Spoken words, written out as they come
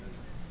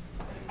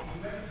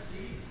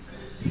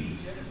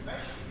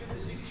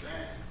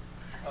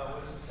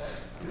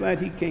glad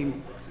he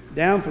came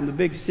down from the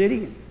big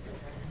city and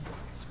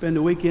spend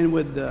the weekend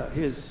with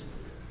his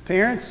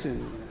parents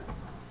and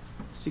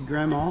see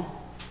Grandma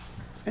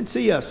and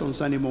see us on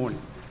Sunday morning.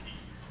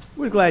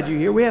 We're glad you're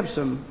here. We have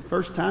some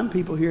first-time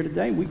people here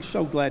today. We're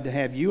so glad to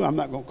have you. I'm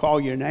not going to call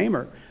your name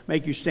or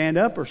make you stand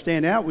up or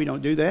stand out. We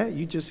don't do that.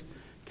 You just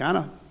kind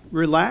of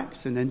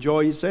relax and enjoy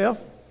yourself.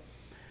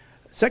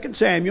 2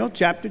 Samuel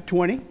chapter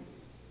 20.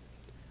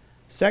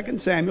 2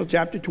 Samuel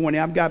chapter 20.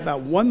 I've got about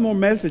one more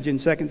message in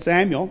 2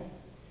 Samuel.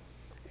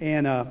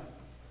 And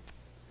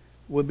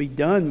we'll be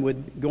done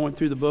with going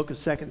through the book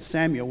of 2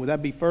 Samuel. Will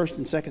that be 1st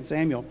and 2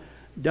 Samuel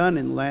done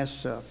in the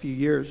last few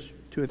years,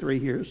 2 or 3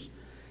 years.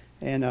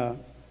 And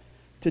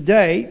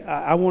today,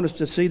 I want us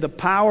to see the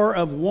power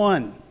of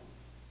one.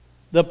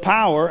 The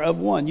power of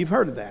one. You've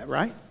heard of that,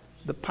 right?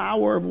 The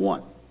power of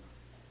one.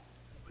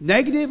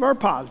 Negative or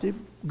positive,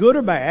 good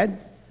or bad,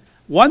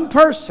 one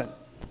person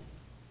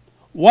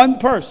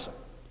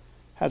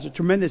has a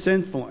tremendous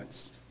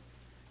influence.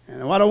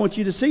 And what I want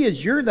you to see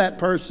is you're that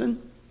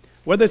person,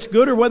 whether it's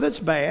good or whether it's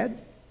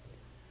bad.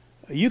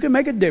 You can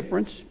make a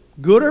difference,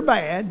 good or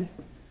bad,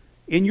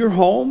 in your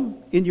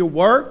home, in your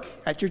work,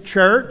 at your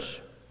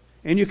church,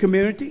 in your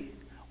community.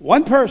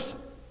 One person.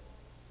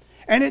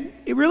 And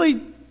it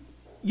really,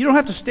 you don't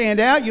have to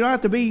stand out. You don't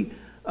have to be, you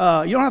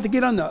don't have to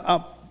get on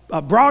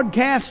a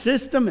broadcast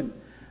system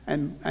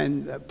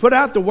and put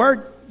out the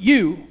word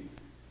you,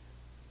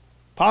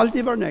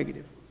 positive or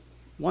negative.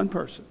 One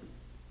person.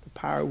 The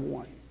power of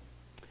one.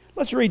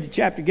 Let's read the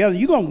chapter together.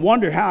 You're going to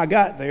wonder how I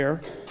got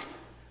there,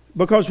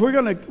 because we're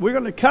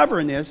going to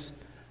cover in this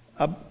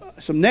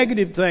some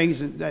negative things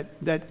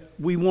that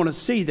we want to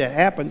see that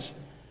happens.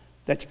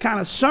 That's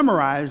kind of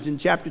summarized in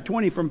chapter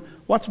 20 from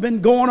what's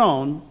been going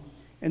on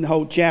in the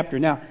whole chapter.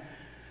 Now,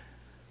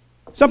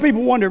 some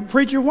people wonder,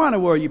 preacher, why in the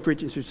world are you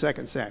preaching through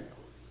 2 Samuel?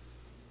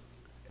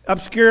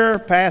 Obscure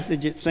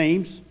passage, it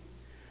seems.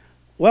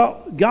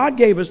 Well, God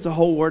gave us the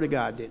whole Word of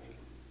God, didn't He?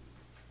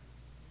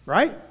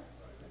 Right?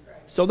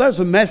 So there's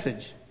a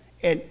message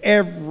in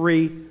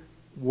every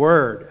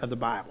word of the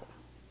Bible.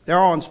 They're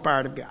all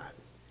inspired of God.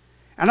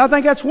 And I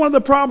think that's one of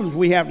the problems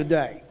we have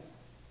today.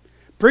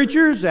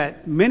 Preachers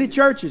at many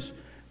churches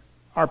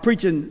are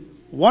preaching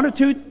one or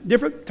two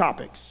different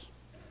topics.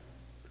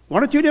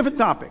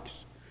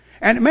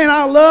 And man,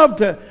 I love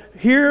to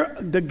hear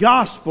the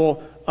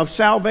gospel of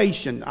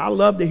salvation. I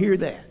love to hear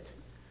that.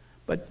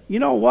 But you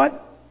know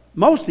what?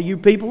 Most of you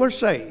people are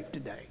saved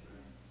today.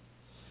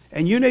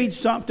 And you need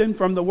something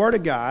from the Word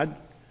of God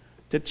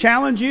to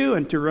challenge you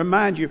and to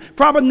remind you.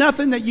 Probably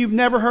nothing that you've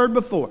never heard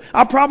before.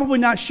 I'll probably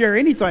not share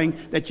anything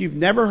that you've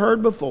never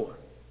heard before.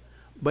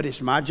 But it's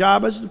my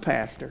job as the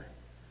pastor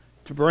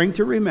to bring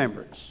to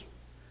remembrance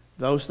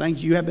those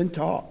things you have been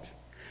taught.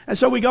 And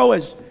so we go,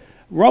 as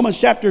Romans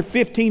chapter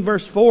 15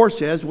 verse 4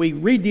 says, we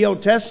read the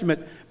Old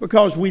Testament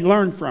because we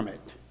learn from it.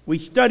 We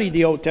study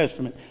the Old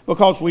Testament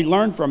because we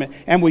learn from it.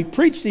 And we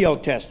preach the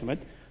Old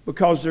Testament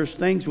because there's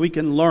things we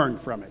can learn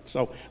from it.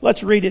 So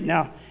let's read it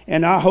now.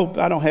 And I hope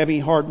I don't have any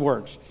hard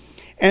words.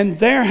 And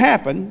there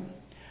happened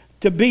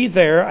to be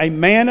there a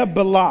man of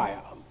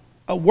Belial,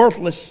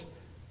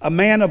 a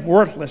man of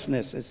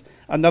worthlessness is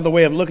another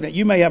way of looking at it.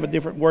 You may have a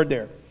different word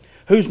there.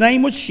 Whose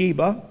name was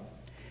Sheba,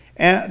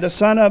 and the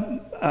son of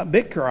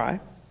Bichri,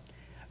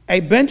 a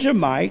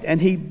Benjamite, and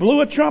he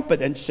blew a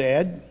trumpet and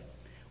said,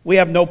 we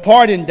have no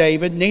part in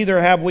David, neither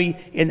have we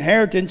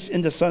inheritance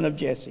in the son of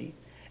Jesse.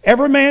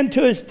 Every man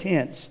to his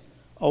tents,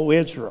 O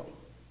Israel.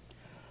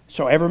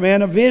 So every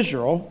man of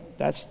Israel,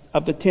 that's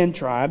of the 10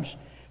 tribes,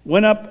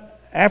 went up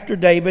after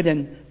David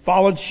and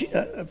followed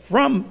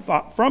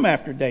from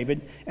after David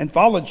and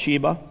followed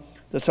Sheba,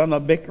 the son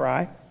of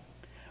Bichri.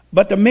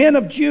 But the men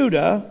of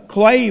Judah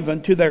clave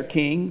unto their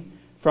king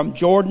from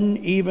Jordan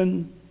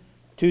even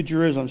to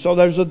Jerusalem. So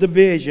there's a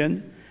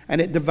division,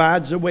 and it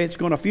divides the way it's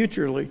going to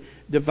futurely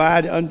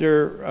divide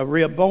under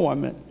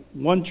Rehoboam.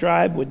 One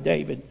tribe with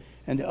David,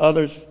 and the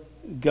others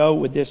go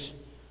with this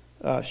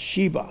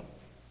Sheba.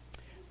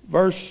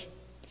 Verse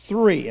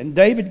 3, and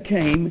David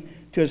came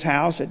to his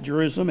house at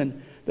Jerusalem,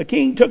 and the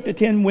king took the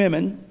 10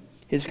 women,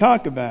 his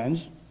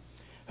concubines,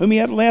 whom he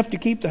had left to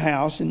keep the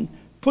house, and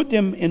put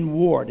them in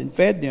ward, and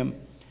fed them,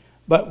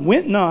 but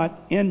went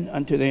not in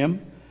unto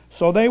them.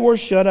 So they were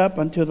shut up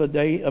until the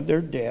day of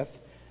their death,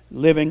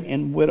 living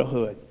in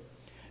widowhood.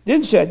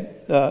 Then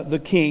said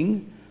the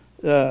king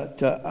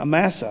to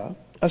Amasa,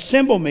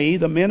 assemble me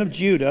the men of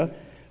Judah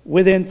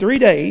within 3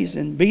 days,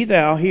 and be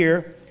thou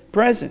here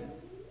present.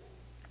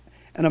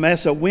 And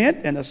Amasa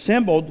went and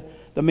assembled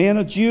the men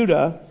of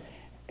Judah,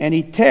 and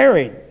he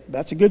tarried.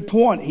 That's a good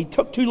point. He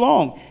took too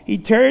long. He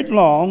tarried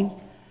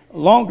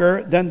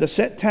longer than the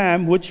set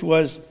time which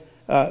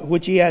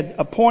he had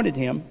appointed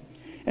him.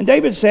 And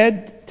David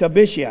said to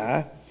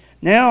Abishai,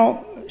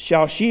 now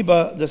shall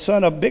Sheba the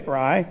son of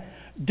Bichri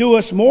do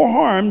us more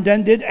harm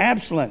than did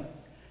Absalom.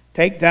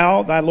 Take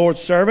thou thy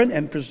Lord's servant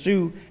and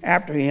pursue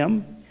after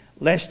him,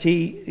 lest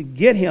he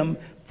get him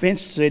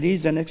fenced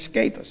cities and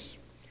escape us.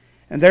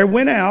 And there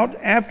went out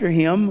after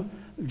him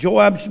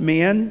Joab's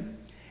men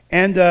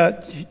and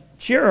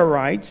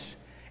Cherarites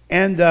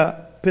and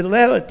the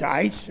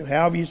Peletites,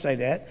 however you say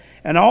that,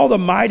 and all the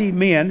mighty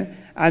men,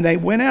 and they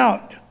went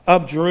out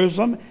of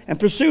Jerusalem and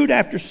pursued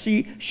after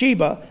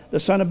Sheba, the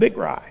son of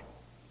Bichri.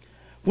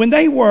 When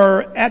they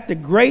were at the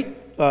great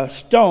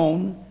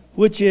stone,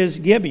 which is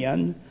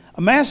Gibeon,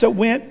 Amasa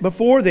went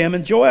before them,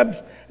 and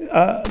Joab's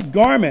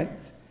garment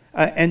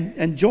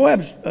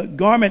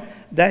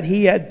that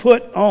he had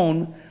put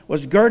on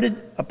was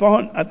girded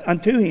upon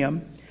unto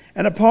him,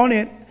 and upon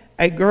it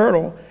a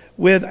girdle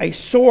with a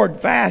sword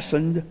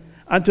fastened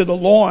unto the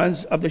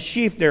loins of the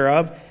sheath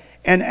thereof.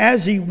 And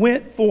as he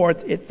went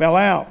forth, it fell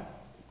out.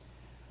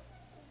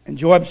 And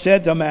Joab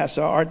said to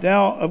Amasa, Art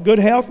thou of good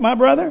health, my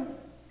brother?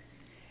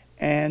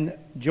 And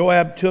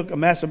Joab took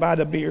Amasa by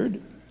the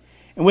beard,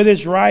 and with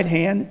his right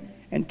hand,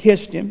 and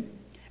kissed him.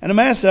 And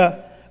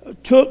Amasa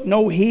took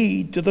no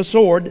heed to the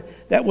sword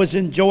that was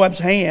in Joab's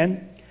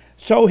hand.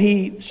 So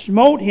he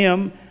smote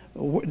him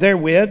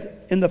therewith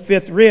in the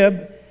fifth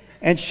rib,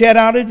 and shed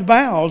out his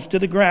bowels to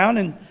the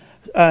ground,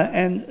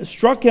 and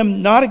struck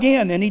him not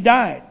again, and he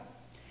died.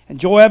 And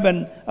Joab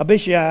and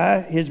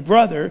Abishai his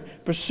brother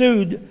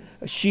pursued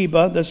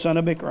Sheba the son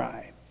of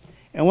Bichri.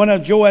 And one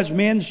of Joab's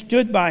men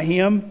stood by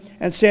him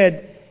and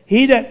said,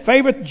 He that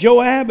favoreth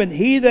Joab, and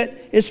he that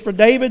is for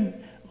David,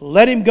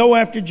 let him go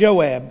after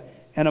Joab.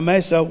 And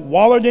Amasa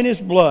wallowed in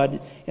his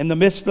blood in the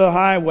midst of the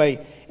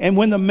highway. And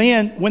when the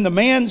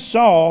man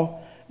saw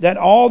that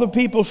all the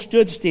people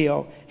stood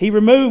still, he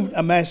removed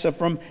Amasa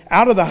from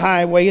out of the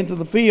highway into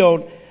the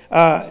field,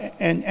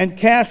 and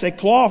cast a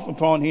cloth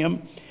upon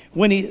him.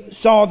 When he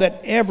saw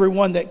that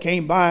everyone that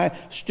came by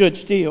stood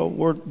still,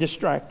 were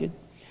distracted.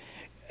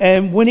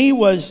 And when he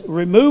was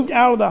removed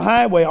out of the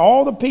highway,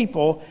 all the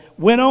people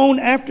went on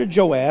after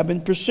Joab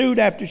and pursued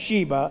after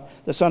Sheba,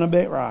 the son of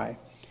Bichri.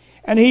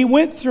 And he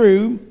went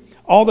through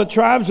all the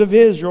tribes of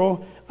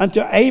Israel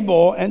unto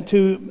Abel and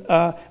to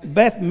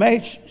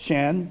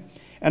Beth-Meshan,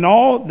 and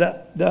all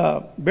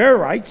the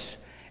Berites,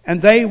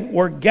 and they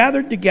were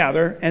gathered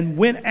together and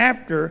went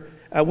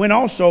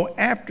also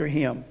after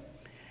him.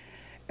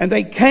 And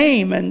they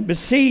came and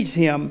besieged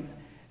him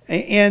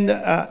in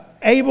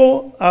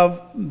Abel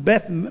of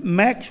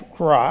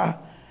Beth-Machra,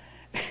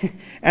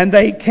 and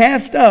they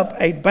cast up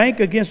a bank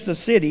against the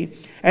city,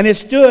 and it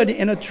stood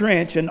in a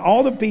trench, and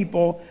all the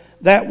people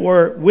that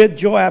were with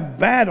Joab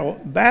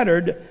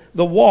battered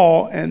the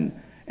wall and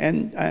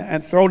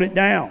thrown it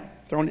down.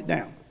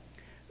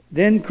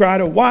 Then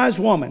cried a wise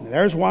woman.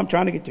 There's what I'm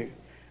trying to get to.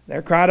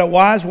 There cried a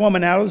wise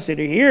woman out of the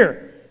city,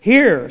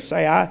 Hear,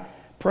 say I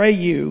pray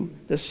you,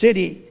 the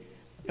city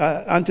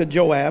unto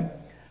Joab,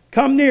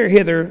 come near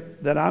hither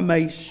that I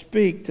may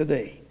speak to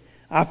thee.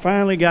 I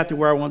finally got to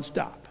where I want to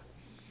stop.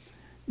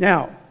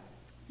 Now,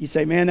 you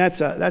say, man,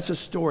 that's a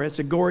story. It's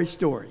a gory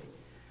story.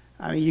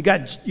 I mean, you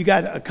got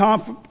a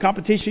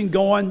competition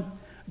going.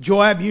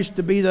 Joab used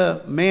to be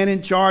the man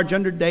in charge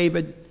under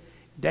David.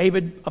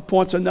 David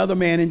appoints another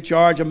man in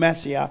charge,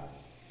 Amasa,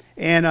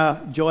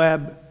 and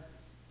Joab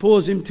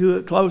pulls him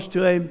close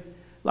to him,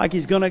 like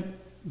he's going to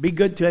be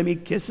good to him. He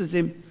kisses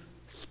him,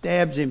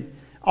 stabs him.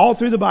 All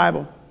through the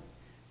Bible,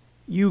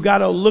 you got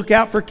to look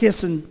out for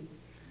kissing.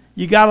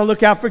 You got to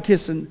look out for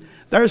kissing.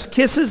 There's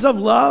kisses of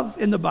love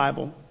in the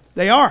Bible.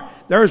 They are.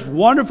 There's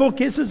wonderful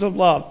kisses of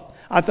love.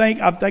 I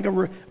think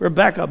of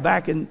Rebecca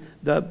back in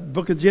the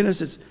book of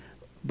Genesis.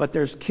 But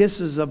there's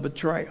kisses of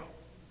betrayal.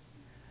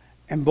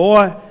 And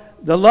boy,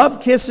 the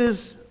love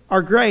kisses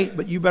are great,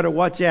 but you better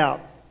watch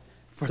out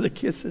for the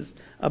kisses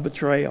of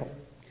betrayal.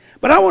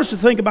 But I want us to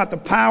think about the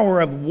power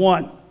of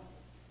one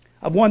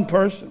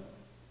person.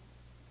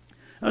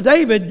 Now,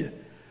 David,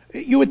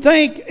 you would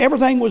think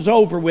everything was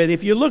over with.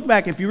 If you look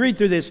back, if you read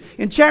through this,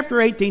 in chapter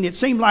 18, it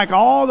seemed like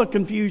all the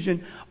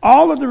confusion,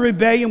 all of the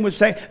rebellion was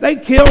saying they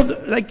killed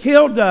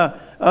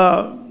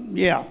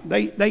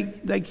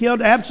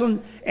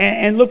Absalom,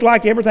 and looked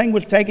like everything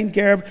was taken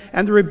care of,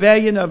 and the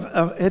rebellion of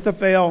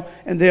Ahithophel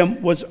and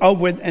them was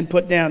over with and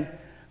put down.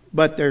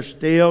 But there's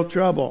still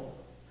trouble.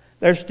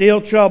 There's still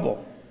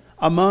trouble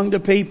among the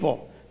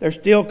people. There's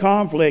still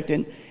conflict,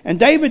 and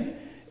David,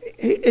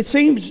 it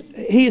seems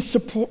he is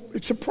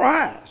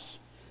surprised.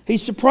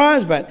 He's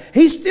surprised by it.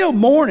 He's still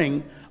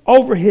mourning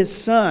over his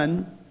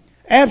son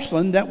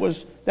Absalom that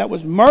was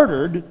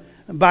murdered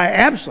by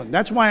Absalom.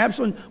 That's why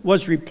Absalom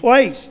was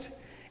replaced.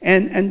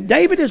 And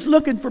David is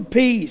looking for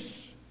peace.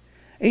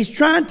 He's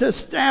trying to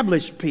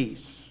establish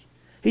peace.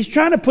 He's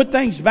trying to put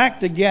things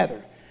back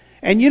together.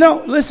 And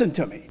listen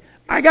to me.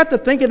 I got to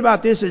thinking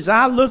about this as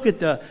I look at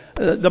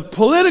the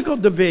political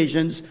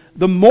divisions,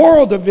 the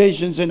moral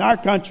divisions in our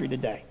country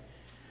today.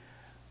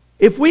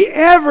 If we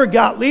ever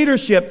got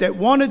leadership that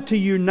wanted to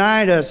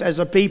unite us as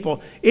a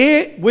people,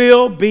 it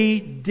will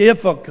be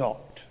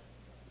difficult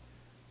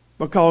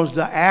because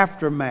the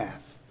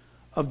aftermath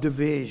of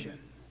division.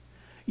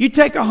 You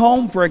take a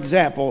home, for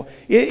example.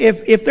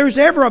 If there's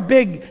ever a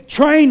big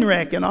train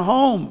wreck in a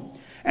home,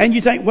 and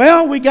you think,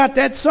 well, we got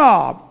that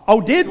solved.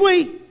 Oh, did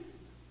we?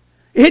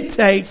 It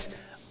has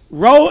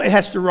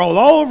to roll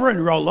over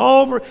and roll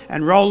over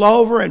and roll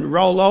over and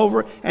roll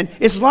over. And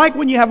it's like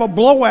when you have a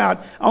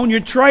blowout on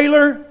your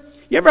trailer.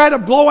 You ever had a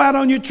blowout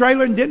on your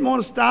trailer and didn't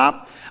want to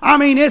stop? I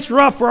mean, it's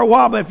rough for a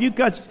while, but if you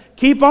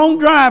keep on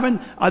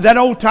driving, that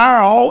old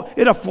tire,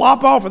 it'll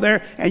flop off of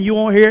there and you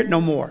won't hear it no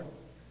more.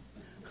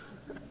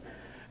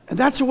 And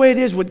that's the way it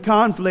is with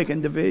conflict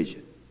and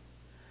division.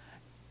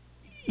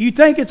 You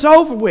think it's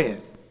over with.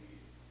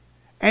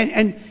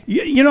 And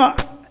you know,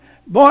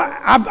 boy,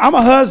 I'm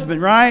a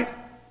husband, right?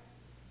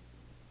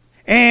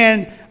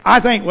 And I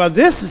think, well,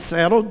 this is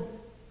settled.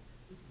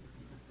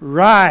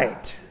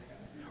 Right.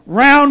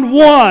 Round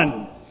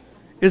 1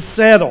 is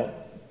settled.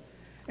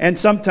 And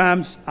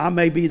sometimes I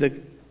may be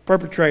the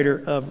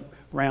perpetrator of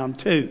round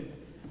 2.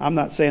 I'm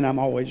not saying I'm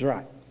always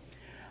right.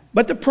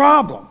 But the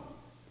problem,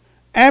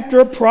 after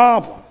a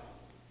problem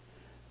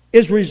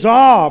is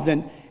resolved,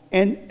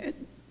 and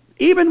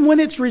even when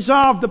it's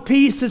resolved, the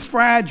peace is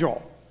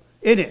fragile,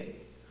 isn't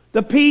it?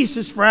 The peace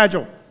is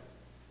fragile.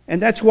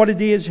 And that's what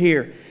it is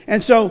here.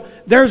 And so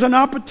there's an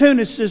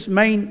opportunist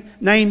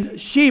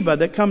named Sheba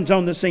that comes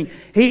on the scene.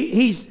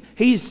 He's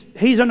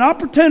an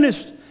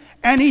opportunist,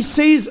 and he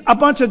sees a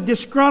bunch of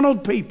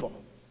disgruntled people.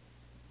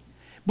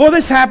 Boy,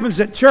 this happens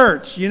at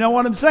church. You know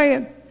what I'm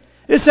saying?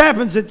 This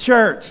happens at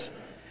church.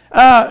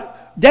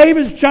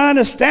 David's trying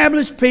to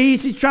establish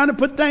peace. He's trying to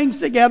put things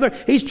together.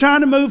 He's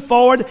trying to move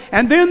forward.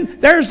 And then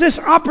there's this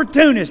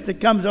opportunist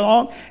that comes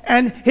along,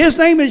 and his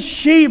name is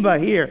Sheba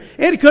here.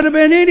 It could have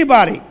been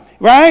anybody,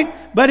 right?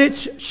 But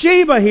it's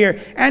Sheba here.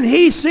 And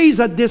he sees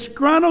a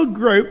disgruntled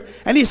group,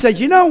 and he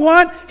says, you know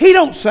what? He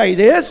don't say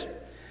this.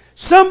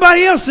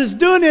 Somebody else is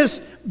doing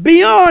this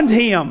beyond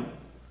him.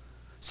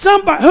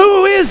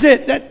 Who is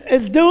it that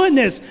is doing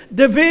this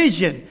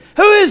division?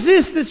 Who is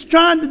this that's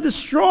trying to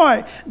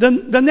destroy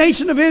the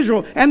nation of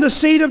Israel and the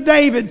seed of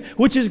David,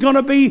 which is going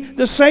to be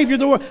the Savior of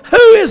the world?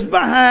 Who is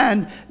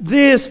behind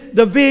this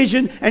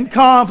division and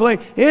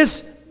conflict?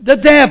 It's the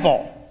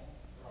devil.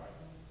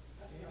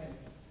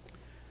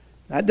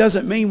 That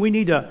doesn't mean we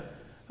need to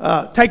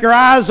take our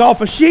eyes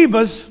off of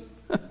Sheba's,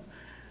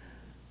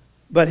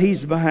 but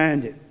he's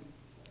behind it.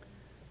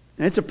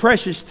 And it's a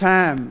precious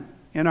time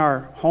in our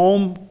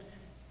home,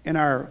 in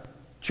our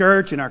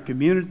church, in our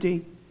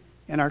community,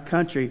 in our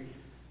country.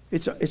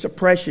 It's a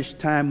precious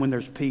time when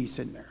there's peace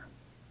in there.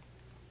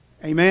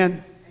 Amen?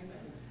 Amen.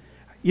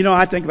 You know,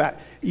 I think about,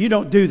 you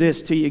don't do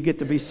this till you get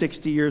to be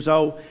 60 years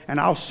old, and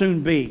I'll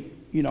soon be,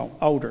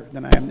 older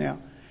than I am now.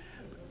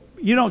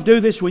 You don't do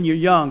this when you're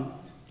young.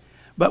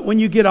 But when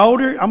you get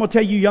older, I'm going to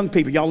tell you young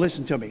people, y'all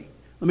listen to me.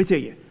 Let me tell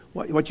you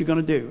what you're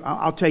going to do.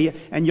 I'll tell you,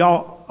 and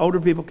y'all older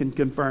people can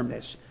confirm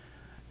this.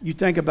 You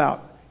think about,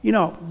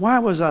 why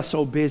was I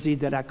so busy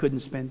that I couldn't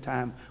spend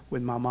time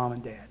with my mom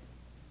and dad?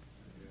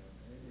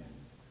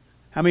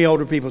 How many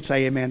older people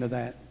say amen to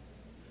that?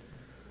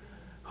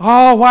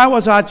 Oh, why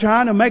was I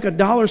trying to make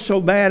 $1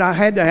 so bad? I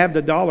had to have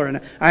the dollar,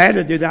 and I had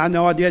to do that. I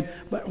know I did.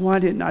 But why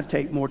didn't I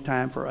take more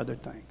time for other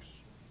things?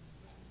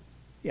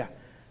 Yeah.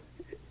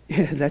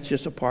 That's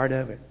just a part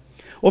of it.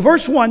 Well,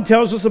 verse 1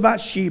 tells us about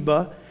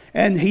Sheba,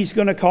 and he's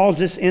going to cause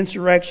this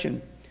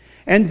insurrection.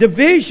 And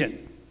division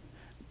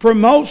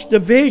promotes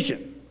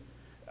division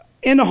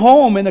in the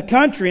home, in the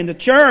country, in the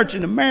church,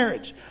 in the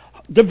marriage.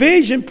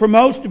 Division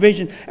promotes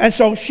division. And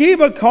so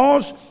Sheba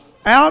calls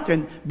out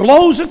and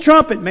blows a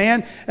trumpet,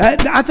 man.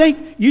 I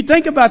think you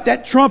think about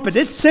that trumpet.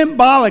 It's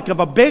symbolic of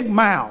a big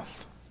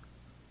mouth.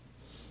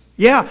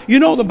 Yeah,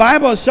 the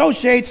Bible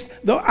associates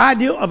the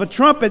idea of a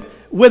trumpet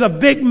with a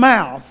big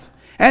mouth.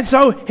 And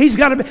so he's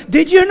got to be.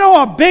 Did you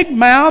know a big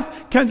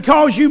mouth can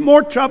cause you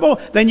more trouble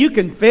than you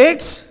can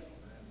fix?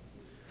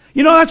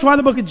 That's why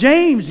the book of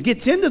James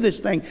gets into this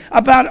thing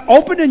about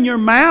opening your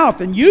mouth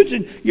and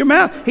using your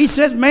mouth. He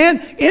says,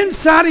 man,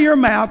 inside of your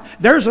mouth,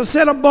 there's a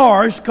set of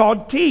bars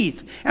called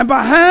teeth. And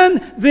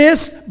behind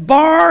this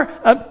bar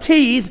of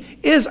teeth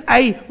is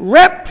a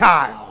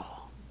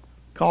reptile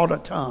called a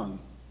tongue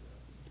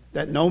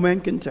that no man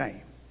can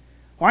tame.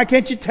 Why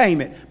can't you tame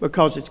it?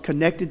 Because it's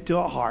connected to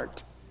a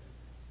heart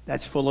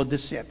that's full of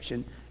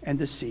deception and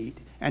deceit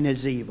and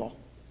is evil.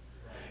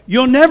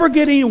 You'll never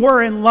get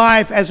anywhere in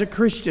life as a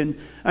Christian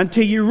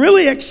until you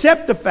really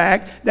accept the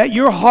fact that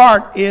your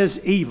heart is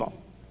evil.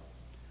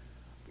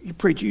 You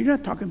preacher, you're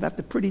not talking about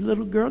the pretty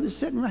little girl that's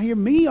sitting right here,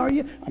 me, are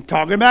you? I'm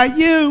talking about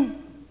you.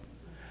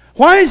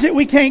 Why is it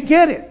we can't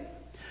get it?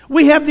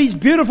 We have these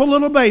beautiful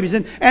little babies.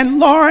 And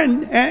Laura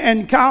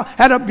and Kyle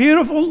had a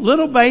beautiful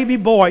little baby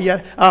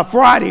boy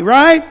Friday,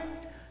 right?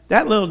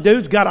 That little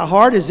dude's got a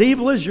heart as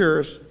evil as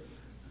yours.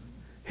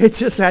 It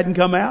just hadn't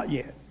come out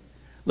yet.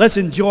 Let's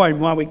enjoy him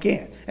while we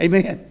can.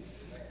 Amen.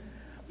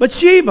 But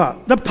Sheba,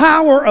 the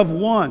power of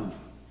one.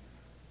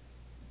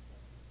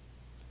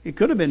 It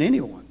could have been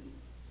anyone.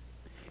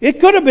 It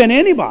could have been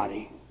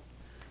anybody.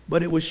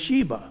 But it was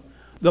Sheba.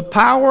 The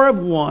power of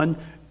one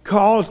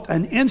caused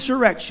an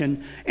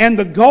insurrection. And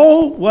the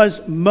goal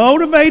was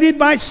motivated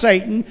by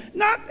Satan.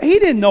 He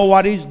didn't know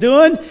what he's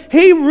doing.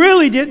 He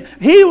really didn't.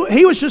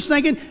 He was just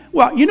thinking,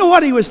 well, you know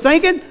what he was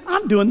thinking?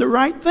 I'm doing the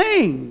right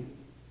thing.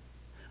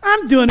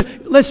 I'm doing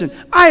it. Listen,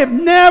 I have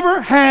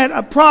never had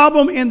a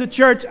problem in the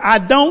church, I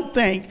don't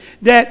think,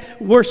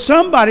 that where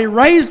somebody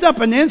raised up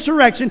an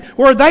insurrection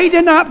where they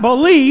did not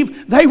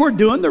believe they were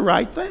doing the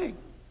right thing.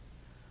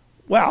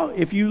 Well,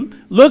 if you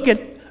look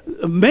at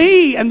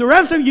me and the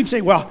rest of you, you can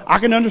say, well, I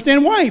can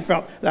understand why he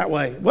felt that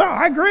way. Well,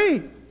 I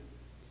agree.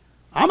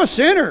 I'm a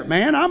sinner,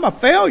 man. I'm a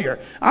failure.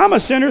 I'm a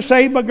sinner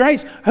saved by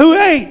grace. Who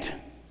ain't?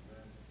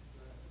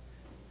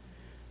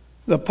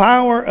 The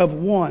power of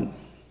one.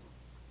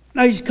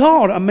 Now, he's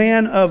called a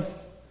man of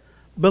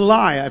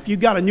Belial. If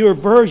you've got a newer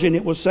version,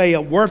 it will say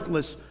a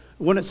worthless.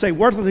 Wouldn't it say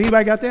worthless?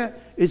 Anybody got that?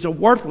 It's a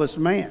worthless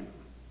man.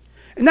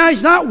 And now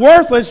he's not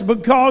worthless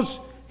because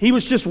he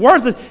was just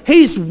worthless.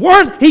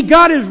 He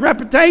got his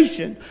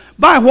reputation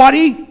by what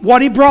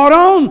he brought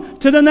on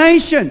to the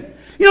nation.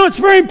 You know, it's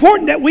very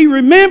important that we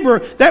remember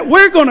that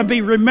we're going to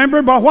be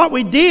remembered by what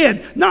we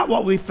did, not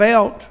what we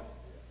felt.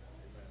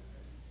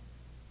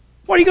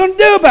 What are you going to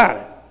do about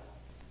it?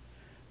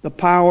 The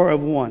power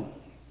of one.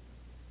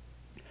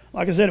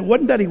 Like I said, it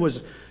wasn't that he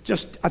was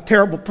just a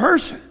terrible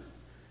person.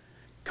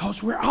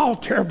 Because we're all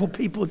terrible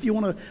people if you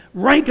want to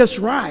rank us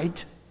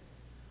right.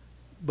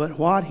 But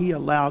what he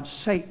allowed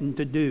Satan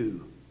to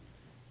do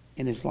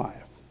in his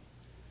life.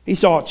 He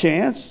saw a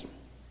chance.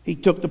 He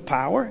took the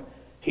power.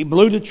 He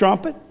blew the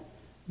trumpet.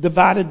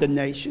 Divided the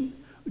nation.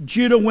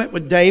 Judah went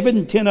with David,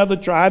 and 10 other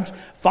tribes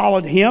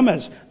followed him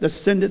as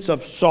descendants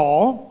of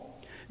Saul.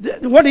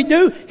 What did he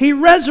do? He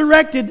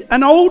resurrected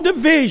an old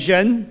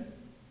division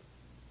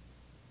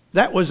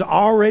that was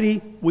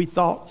already, we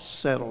thought,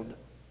 settled.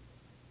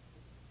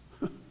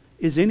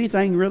 Is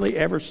anything really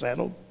ever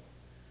settled?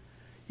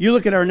 You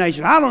look at our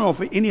nation. I don't know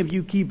if any of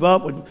you keep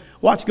up with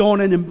what's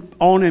going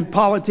on in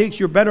politics.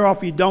 You're better off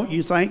if you don't,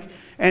 you think.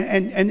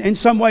 And in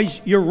some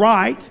ways, you're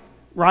right?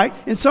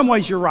 In some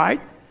ways, you're right.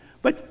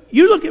 But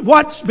you look at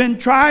what's been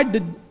tried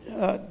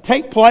to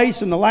take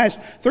place in the last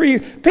 3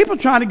 years. People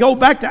trying to go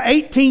back to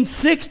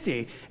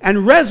 1860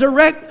 and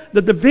resurrect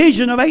the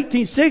division of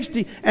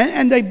 1860,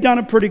 and they've done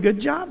a pretty good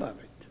job of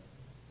it.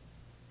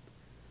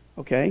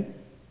 Okay?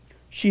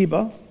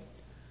 Sheba,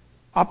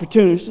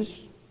 opportunist.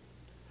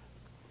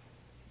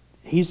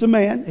 He's the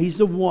man. He's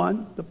the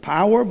one. The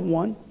power of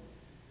one.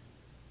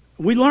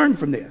 We learn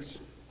from this.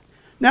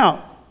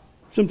 Now,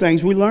 some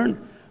things we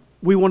learn.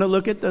 We want to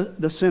look at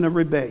the sin of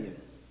rebellion.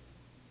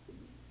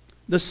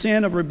 The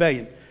sin of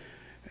rebellion.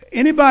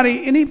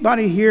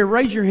 Anybody here,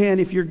 raise your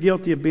hand if you're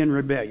guilty of being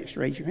rebellious.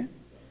 Raise your hand.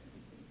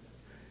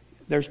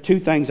 There's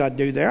 2 things I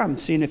do there. I'm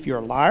seeing if you're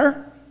a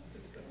liar,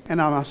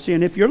 and I'm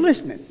seeing if you're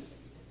listening.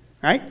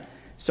 Right?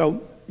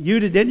 So you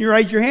that didn't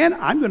raise your hand,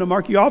 I'm going to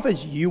mark you off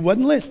as you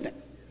wasn't listening.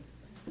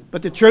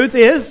 But the truth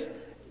is,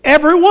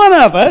 every one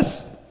of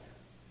us,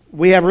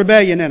 we have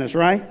rebellion in us,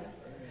 right?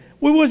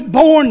 We was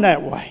born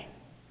that way.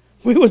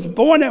 We was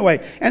born that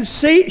way. And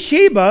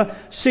Sheba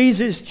sees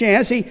his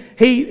chance.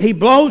 He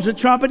blows the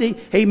trumpet.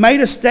 He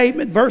made a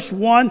statement. Verse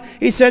 1,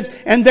 he says,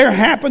 and there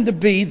happened to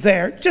be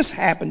there, just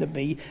happened to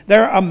be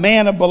there, a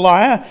man of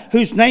Belial,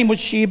 whose name was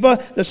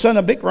Sheba, the son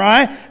of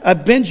Bichri, a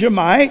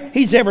Benjamite.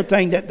 He's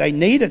everything that they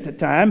need at the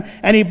time.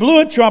 And he blew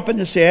a trumpet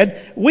and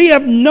said, we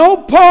have no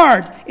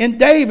part in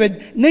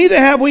David, neither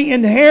have we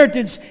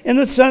inheritance in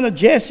the son of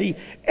Jesse.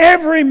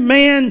 Every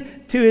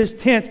man to his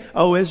tent,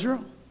 O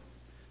Israel.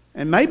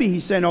 And maybe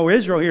he's saying, oh,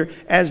 Israel here,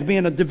 as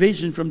being a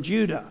division from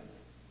Judah.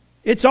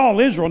 It's all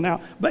Israel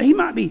now. But he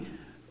might be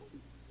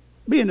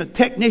being a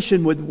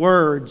technician with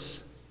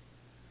words.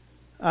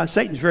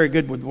 Satan's very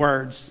good with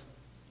words.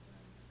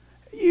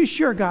 Are you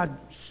sure God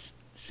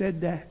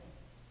said that?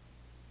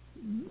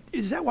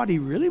 Is that what he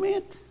really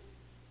meant?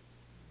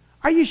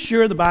 Are you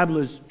sure the Bible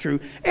is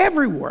true?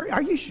 Every word.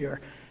 Are you sure?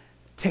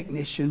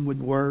 Technician with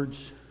words.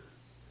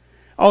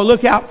 Oh,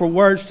 look out for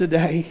words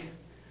today.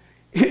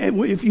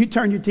 If you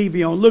turn your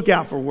TV on, look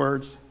out for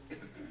words.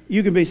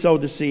 You can be so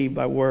deceived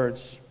by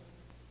words.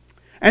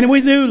 And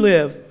we do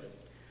live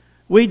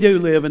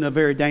in a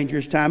very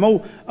dangerous time.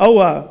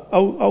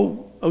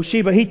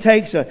 Sheba, he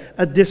takes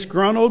a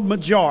disgruntled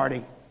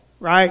majority,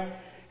 right?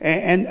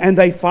 And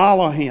they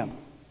follow him.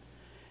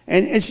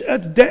 And it's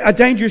a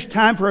dangerous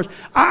time for us.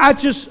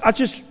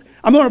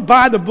 I'm going to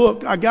buy the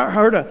book. I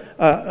heard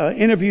an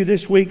interview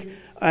this week,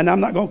 and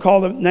I'm not going to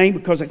call the name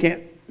because I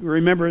can't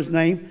remember his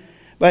name.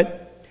 But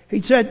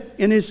he said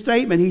in his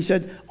statement, he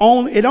said,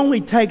 it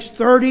only takes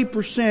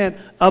 30%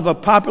 of a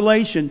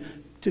population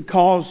to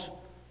cause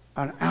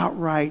an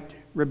outright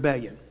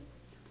rebellion.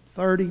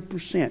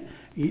 30%.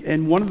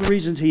 And one of the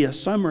reasons he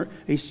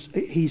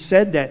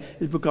said that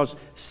is because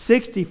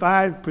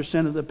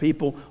 65% of the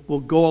people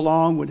will go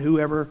along with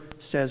whoever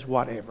says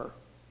whatever.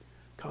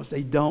 Because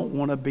they don't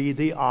want to be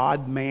the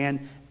odd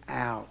man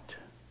out.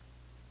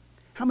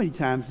 How many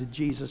times did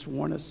Jesus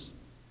warn us?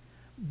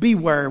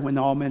 Beware when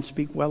all men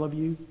speak well of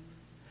you.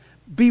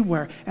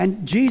 Beware.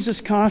 And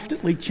Jesus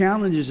constantly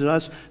challenges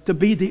us to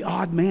be the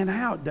odd man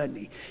out, doesn't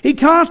he? He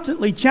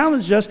constantly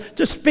challenges us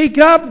to speak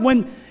up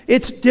when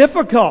it's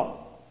difficult.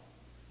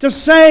 To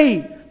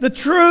say the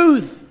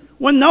truth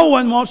when no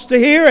one wants to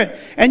hear it.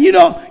 And you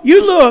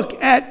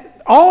look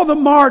at all the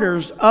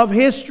martyrs of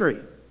history.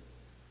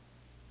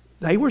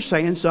 They were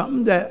saying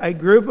something that a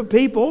group of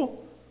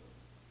people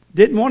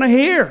didn't want to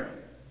hear.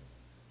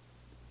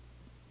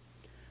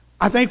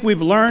 I think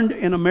we've learned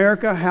in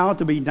America how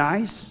to be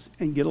nice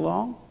and get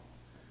along.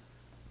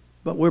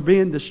 But we're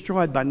being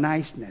destroyed by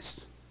niceness.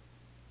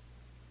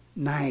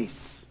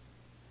 Nice.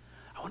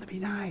 I want to be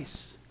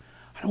nice.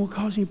 I don't want to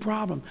cause any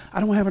problem. I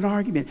don't want to have an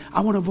argument.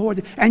 I want to avoid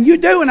it. And you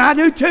do, and I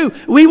do too.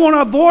 We want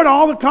to avoid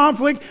all the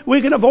conflict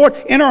we can avoid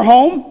in our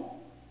home,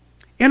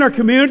 in our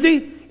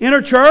community, in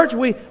our church.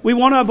 We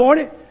want to avoid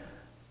it.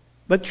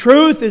 But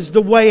truth is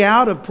the way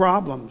out of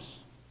problems.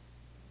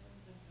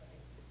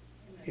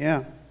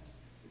 Yeah.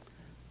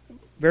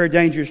 Very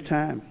dangerous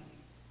time.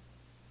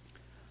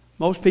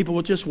 Most people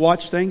will just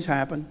watch things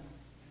happen.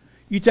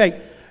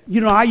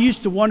 I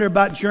used to wonder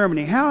about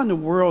Germany. How in the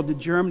world did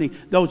Germany,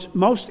 those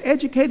most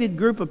educated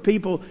group of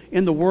people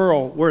in the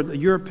world were the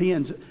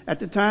Europeans at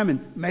the time,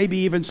 and maybe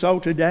even so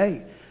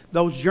today.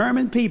 Those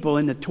German people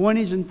in the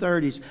 20s and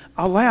 30s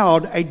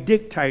allowed a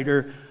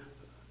dictator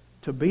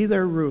to be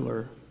their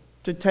ruler,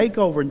 to take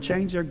over and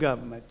change their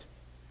government.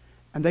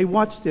 And they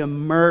watched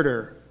them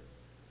murder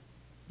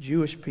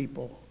Jewish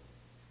people.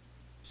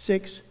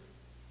 6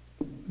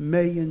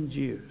 million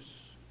Jews.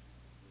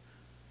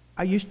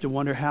 I used to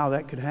wonder how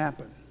that could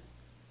happen.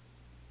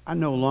 I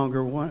no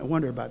longer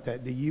wonder about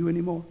that. Do you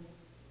anymore?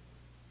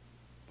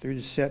 Through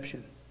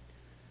deception.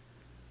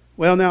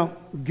 Well, now,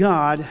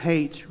 God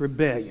hates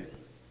rebellion.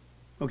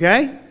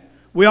 Okay?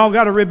 We all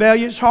got a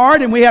rebellious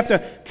heart, and we have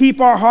to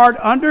keep our heart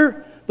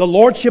under the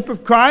lordship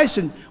of Christ,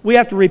 and we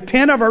have to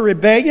repent of our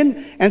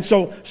rebellion. And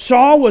so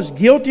Saul was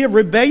guilty of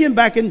rebellion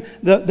back in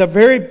the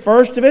very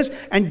first of it,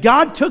 and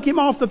God took him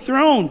off the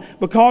throne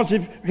because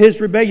of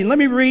his rebellion. Let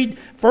me read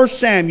 1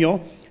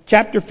 Samuel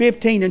chapter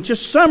 15 and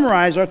just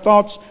summarize our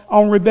thoughts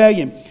on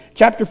rebellion.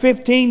 Chapter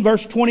 15,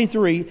 verse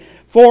 23.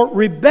 For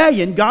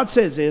rebellion, God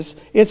says this,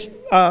 it's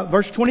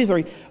verse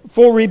 23.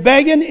 For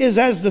rebellion is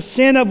as the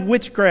sin of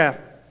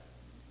witchcraft.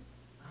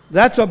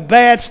 That's a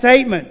bad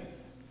statement.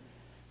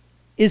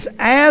 Is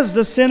as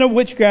the sin of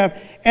witchcraft,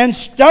 and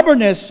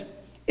stubbornness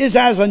is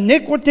as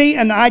iniquity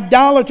and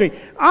idolatry.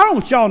 I don't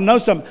want y'all to know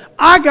something.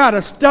 I got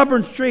a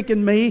stubborn streak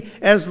in me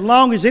as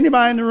long as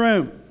anybody in the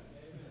room.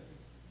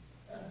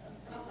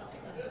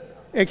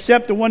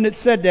 Except the one that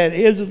said that.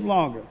 His is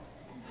longer.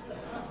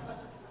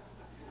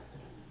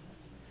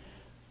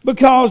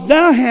 Because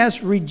thou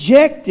hast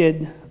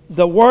rejected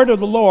the word of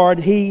the Lord,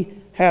 he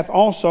hath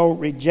also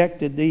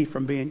rejected thee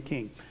from being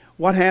king.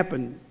 What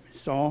happened,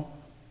 Saul?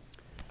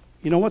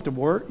 You know what the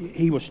word?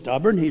 He was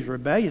stubborn. He's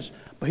rebellious.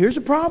 But here's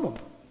the problem.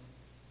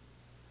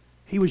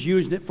 He was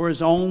using it for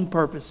his own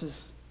purposes.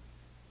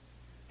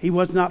 He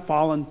was not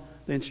following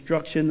the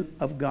instruction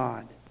of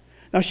God.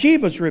 Now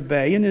Sheba's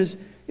rebellion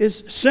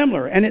is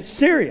similar, and it's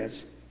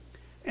serious.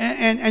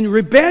 And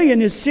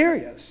rebellion is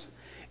serious.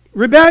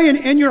 Rebellion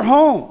in your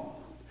home.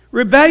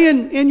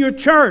 Rebellion in your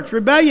church.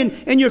 Rebellion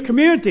in your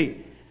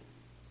community.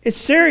 It's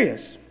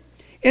serious.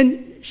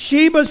 In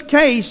Sheba's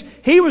case,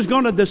 he was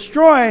going to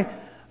destroy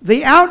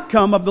the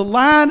outcome of the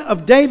line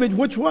of David,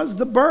 which was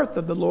the birth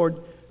of the Lord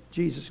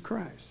Jesus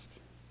Christ.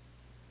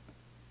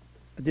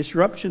 A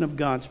disruption of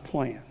God's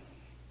plan.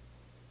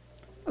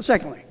 Well,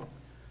 secondly,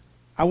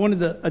 I wanted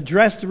to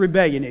address the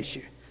rebellion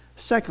issue.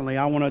 Secondly,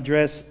 I want to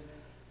address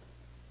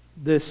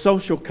the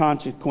social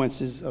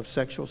consequences of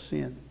sexual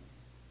sin.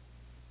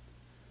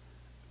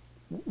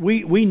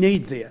 We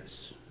need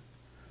this.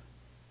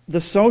 The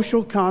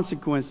social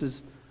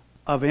consequences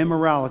of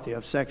immorality,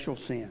 of sexual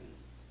sin.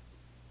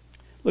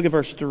 Look at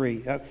verse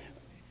 3.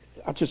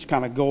 I'll just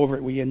kind of go over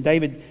it with you. And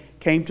David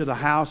came to the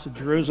house of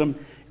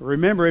Jerusalem.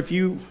 Remember, if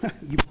you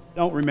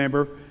don't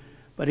remember,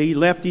 but he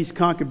left these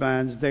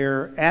concubines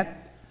there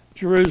at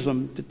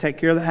Jerusalem to take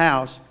care of the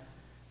house.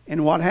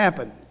 And what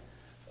happened?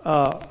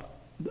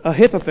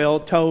 Ahithophel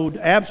told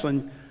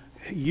Absalom,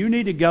 you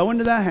need to go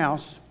into that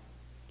house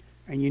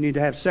and you need to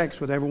have sex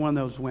with every one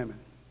of those women.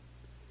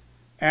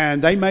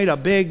 And they made a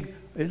big,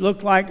 it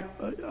looked like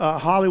a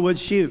Hollywood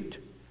shoot.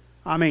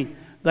 I mean,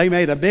 they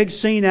made a big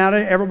scene out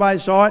of it. Everybody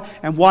saw it.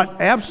 And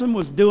what Absalom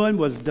was doing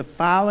was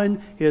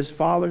defiling his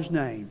father's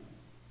name.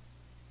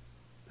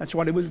 That's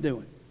what he was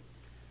doing.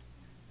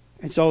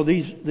 And so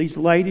these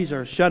ladies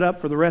are shut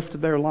up for the rest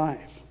of their life.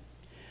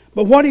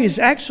 But what he's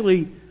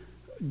actually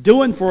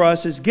doing for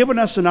us is giving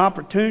us an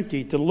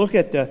opportunity to look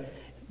at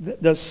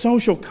the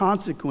social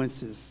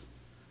consequences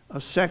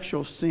of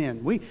sexual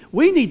sin.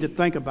 We need to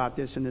think about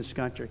this in this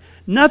country.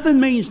 Nothing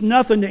means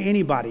nothing to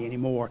anybody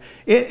anymore.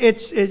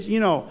 It's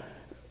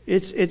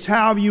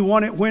however you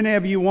want it,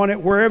 whenever you want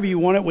it, wherever you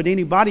want it, with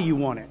anybody you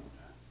want it.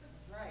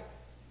 Right.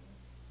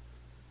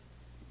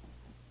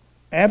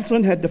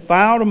 Absalom had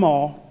defiled them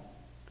all,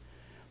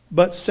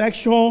 but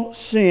sexual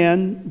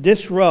sin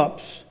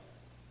disrupts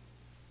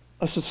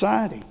a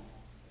society.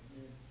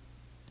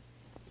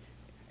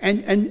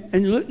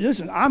 And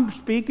listen, I'm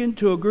speaking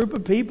to a group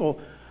of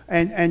people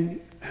and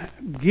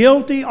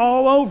guilty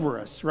all over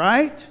us,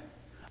 right?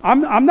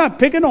 I'm not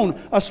picking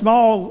on a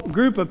small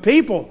group of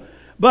people,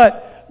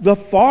 but the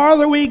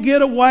farther we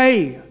get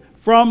away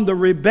from the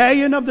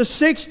rebellion of the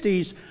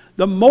 60s,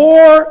 the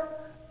more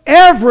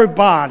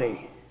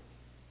everybody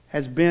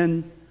has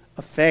been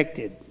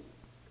affected.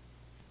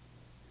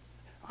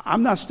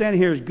 I'm not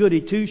standing here as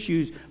goody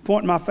two-shoes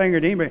pointing my finger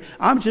at anybody.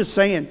 I'm just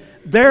saying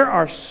there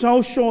are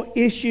social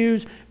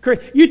issues.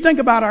 You think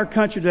about our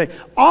country today.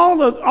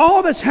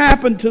 All that's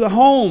happened to the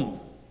home.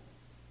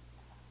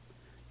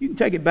 You can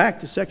take it back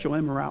to sexual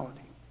immorality.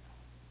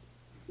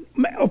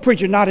 Oh,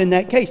 preacher, not in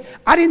that case.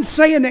 I didn't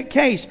say in that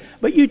case,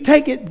 but you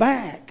take it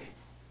back.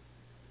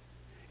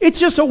 It's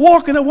just a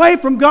walking away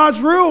from God's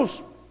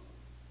rules.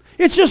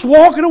 It's just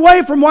walking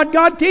away from what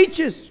God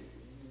teaches.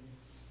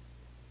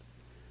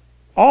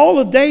 All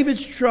of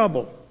David's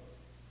trouble,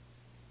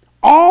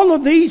 all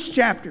of these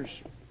chapters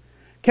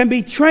can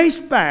be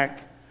traced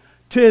back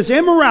to his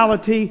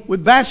immorality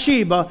with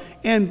Bathsheba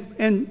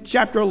in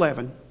chapter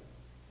 11.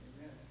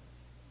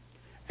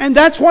 And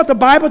that's what the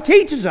Bible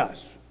teaches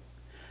us.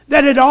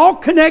 That it all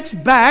connects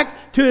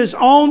back to his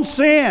own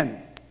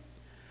sin.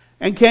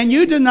 And can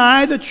you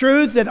deny the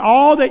truth that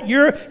all that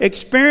you're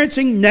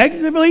experiencing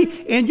negatively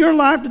in your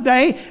life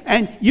today,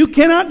 and you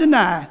cannot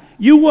deny,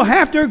 you will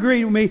have to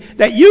agree with me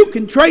that you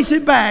can trace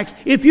it back,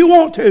 if you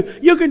want to,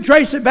 you can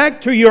trace it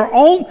back to your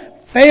own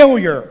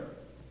failure.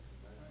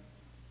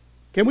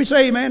 Can we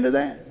say amen to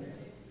that?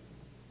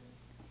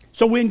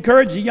 So we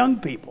encourage the young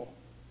people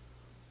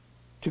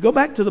to go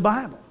back to the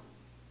Bible.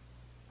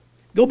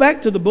 Go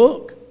back to the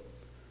book.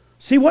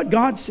 See what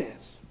God says.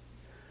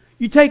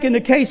 You take in the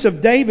case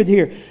of David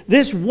here,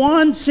 this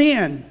one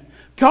sin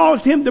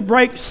caused him to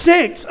break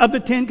 6 of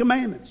the 10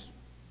 commandments.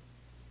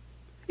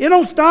 It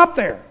don't stop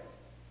there.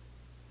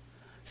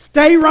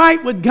 Stay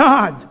right with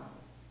God.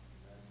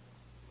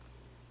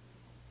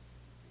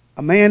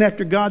 A man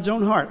after God's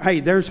own heart. Hey,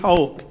 there's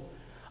hope.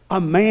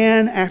 A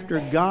man after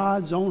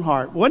God's own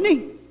heart. Wasn't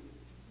he?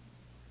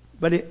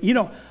 But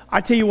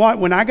I tell you what,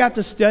 when I got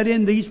to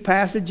studying these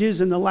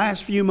passages in the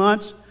last few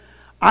months,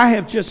 I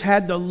have just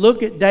had to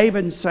look at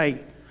David and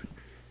say,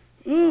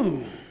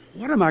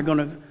 what am I going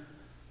to...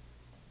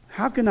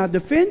 How can I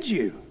defend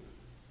you?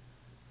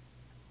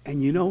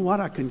 And you know what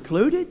I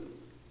concluded?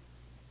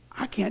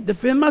 I can't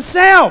defend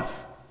myself.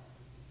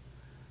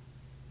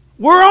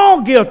 We're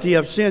all guilty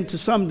of sin to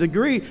some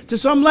degree, to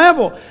some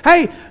level.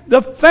 Hey,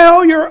 the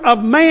failure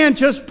of man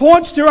just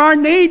points to our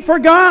need for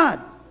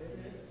God.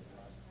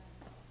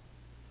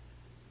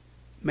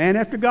 Man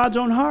after God's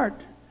own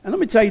heart. And let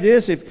me tell you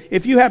this,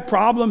 if you have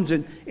problems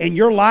in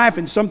your life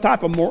and some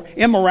type of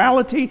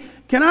immorality,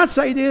 can I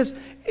say this?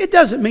 It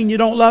doesn't mean you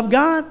don't love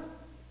God.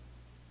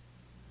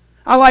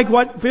 I like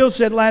what Phil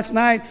said last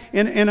night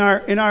in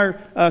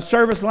our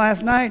service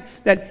last night,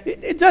 that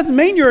it doesn't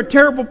mean you're a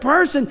terrible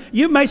person.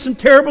 You've made some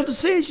terrible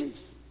decisions.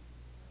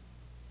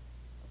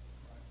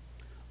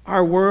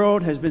 Our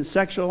world has been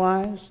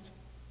sexualized,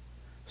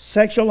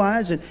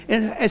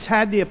 and it's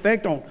had the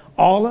effect on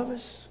all of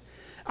us.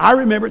 I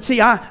remember,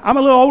 I'm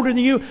a little older than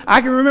you.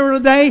 I can remember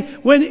the day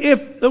when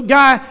if the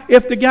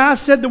guy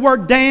said the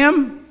word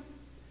damn,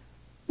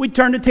 we'd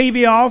turn the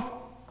TV off.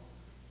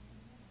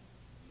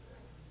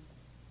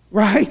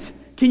 Right?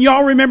 Can you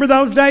all remember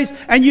those days?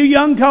 And you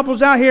young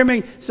couples out here,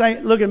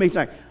 look at me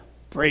saying,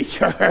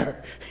 preacher.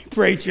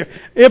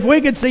 If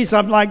we could see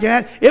something like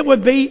that, it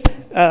would be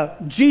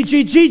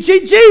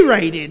GGGGG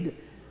rated.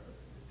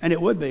 And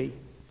it would be.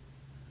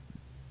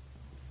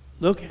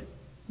 Look,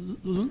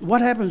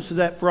 what happens to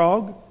that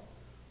frog?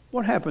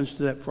 What happens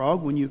to that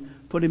frog when you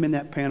put him in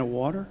that pan of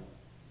water?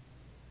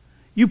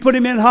 You put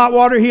him in hot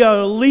water,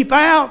 he'll leap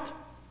out.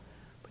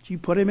 But you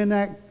put him in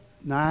that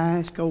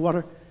nice cold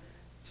water,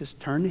 just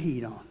turn the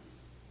heat on.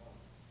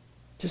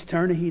 Just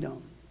turn the heat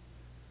on.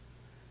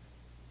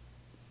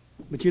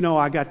 But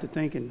I got to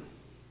thinking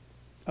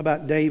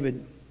about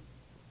David.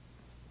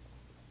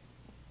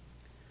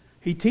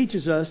 He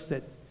teaches us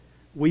that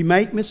we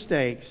make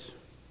mistakes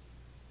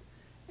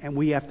and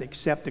we have to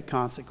accept the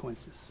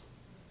consequences.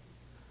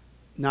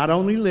 Not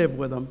only live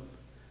with them,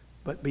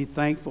 but be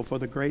thankful for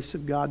the grace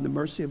of God, the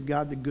mercy of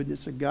God, the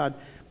goodness of God,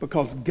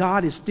 because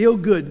God is still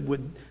good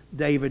with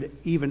David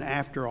even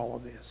after all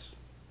of this.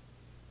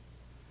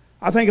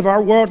 I think of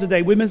our world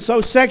today, we've been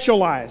so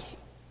sexualized.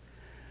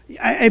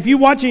 If you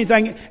watch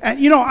anything,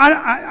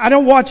 I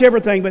don't watch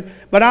everything,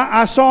 but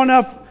I saw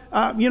enough.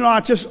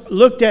 I just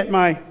looked at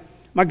my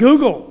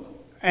Google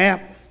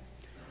app.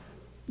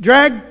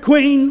 Drag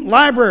queen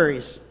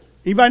libraries.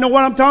 Anybody know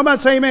what I'm talking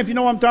about? Say amen if you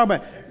know what I'm talking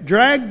about.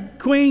 Drag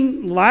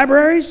queen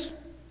libraries.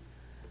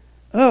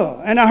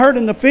 Oh, and I heard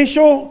an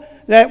official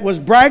that was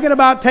bragging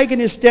about taking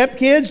his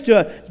stepkids to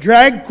a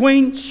drag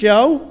queen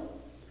show.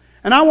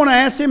 And I want to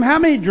ask him, how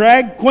many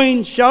drag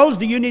queen shows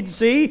do you need to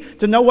see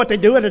to know what they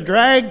do at a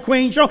drag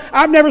queen show?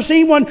 I've never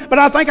seen one, but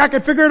I think I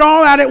could figure it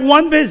all out at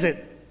one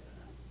visit.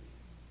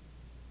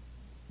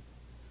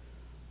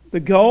 The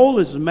goal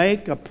is to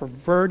make a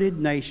perverted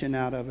nation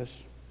out of us.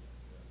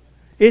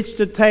 It's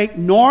to take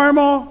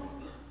normal,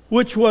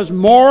 which was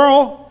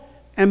moral,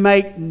 and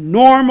make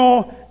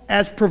normal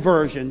as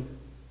perversion.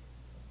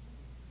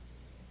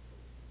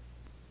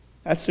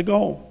 That's the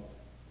goal.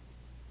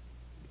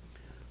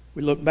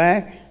 We look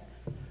back.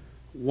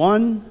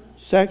 One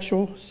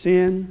sexual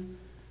sin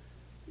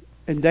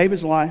in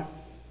David's life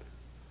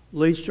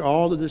leads to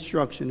all the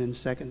destruction in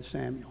 2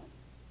 Samuel.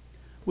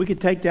 We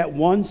could take that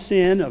one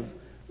sin of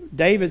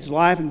David's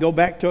life and go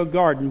back to a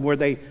garden where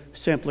they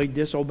simply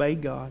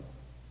disobeyed God.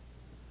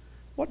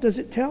 What does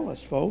it tell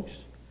us, folks?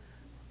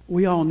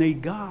 We all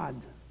need God.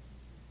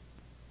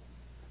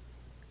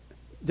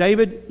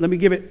 David, let me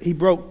give it, he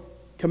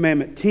broke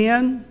commandment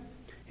 10,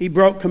 he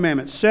broke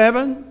commandment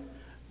 7,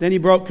 then he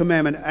broke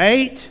commandment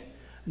 8,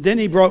 then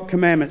he broke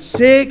commandment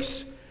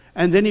 6,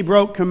 and then he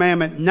broke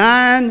commandment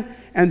 9,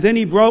 and then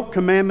he broke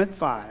commandment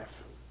 5.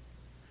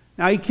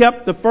 Now he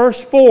kept the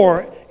first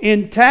 4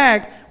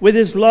 intact with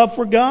his love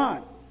for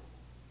God.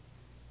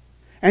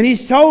 And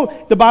he's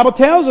told, the Bible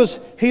tells us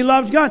he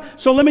loves God.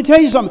 So let me tell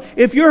you something.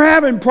 If you're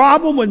having a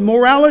problem with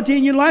morality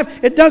in your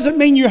life, it doesn't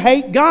mean you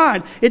hate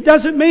God. It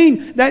doesn't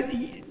mean that,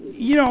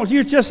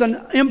 you're just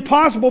an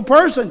impossible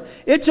person.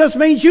 It just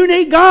means you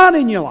need God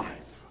in your life.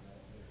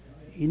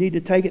 You need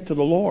to take it to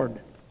the Lord.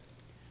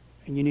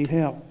 And you need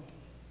help.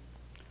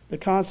 The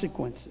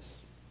consequences.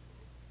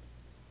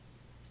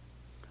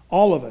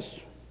 All of us,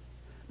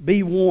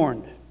 be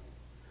warned.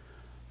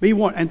 Be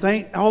warned.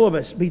 And all of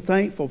us be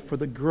thankful for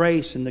the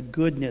grace and the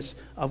goodness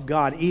of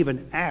God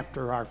even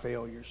after our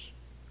failures.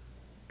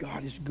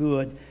 God is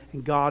good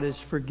and God is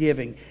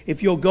forgiving.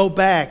 If you'll go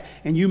back,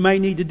 and you may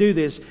need to do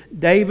this,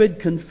 David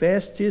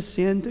confessed his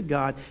sin to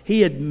God.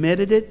 He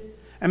admitted it.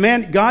 And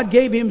man, God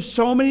gave him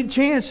so many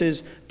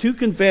chances to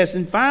confess.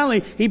 And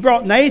finally, he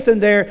brought Nathan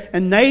there,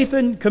 and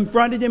Nathan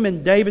confronted him,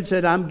 and David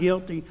said, I'm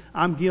guilty,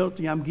 I'm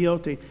guilty, I'm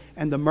guilty.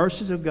 And the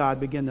mercies of God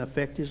began to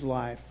affect his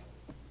life.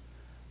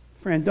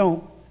 Friend,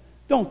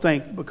 don't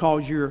think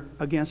because you're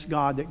against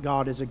God that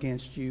God is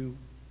against you.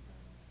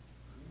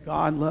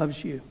 God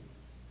loves you.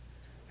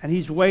 And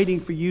He's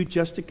waiting for you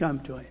just to come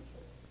to Him.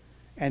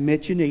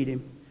 Admit you need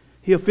Him.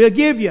 He'll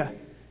forgive you.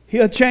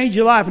 He'll change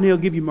your life, and He'll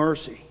give you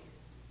mercy.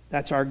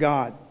 That's our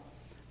God.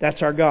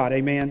 That's our God.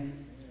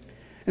 Amen.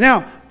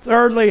 Now,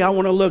 thirdly, I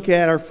want to look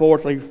at, or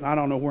fourthly, I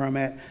don't know where I'm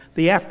at,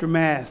 the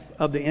aftermath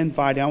of the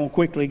infighting. I want to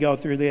quickly go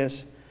through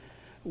this.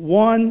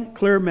 One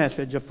clear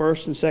message of 1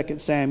 and 2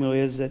 Samuel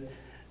is that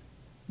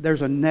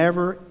there's a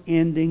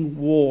never-ending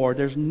war.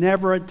 There's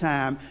never a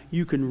time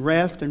you can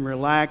rest and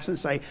relax and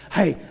say,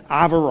 hey,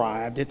 I've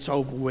arrived. It's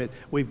over with.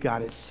 We've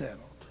got it settled.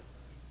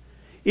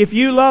 If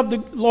you love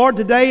the Lord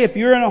today, if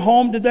you're in a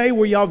home today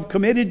where you've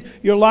committed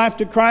your life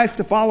to Christ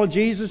to follow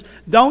Jesus,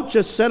 don't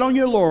just sit on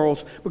your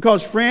laurels,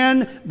 because,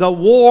 friend, the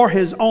war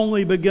has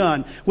only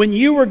begun. When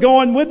you were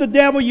going with the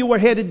devil, you were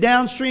headed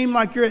downstream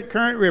like you're at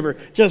Current River,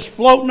 just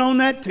floating on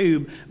that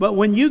tube. But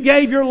when you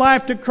gave your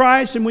life to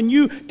Christ and when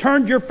you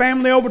turned your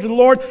family over to the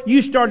Lord,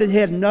 you started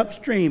heading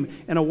upstream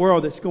in a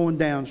world that's going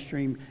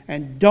downstream.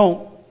 And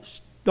don't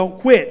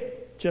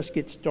quit. Just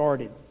get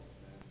started.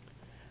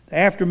 The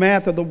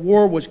aftermath of the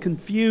war was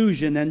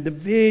confusion and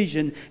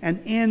division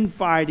and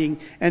infighting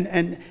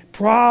and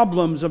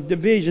problems of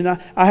division.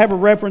 I have a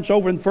reference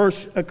over in 1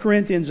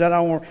 Corinthians that I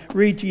want to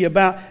read to you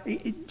about.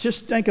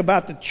 Just think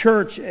about the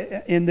church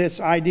in this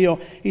ideal.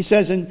 He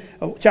says in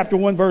chapter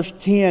 1, verse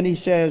 10, he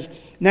says,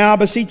 Now I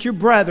beseech you,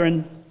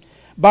 brethren,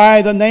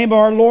 by the name of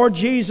our Lord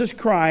Jesus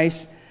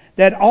Christ,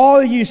 that all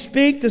of you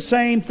speak the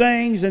same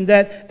things, and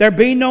that there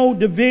be no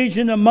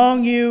division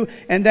among you,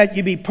 and that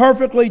you be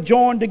perfectly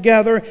joined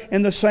together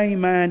in the same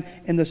mind,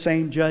 in the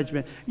same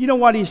judgment. You know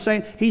what he's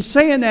saying? He's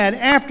saying that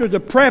after the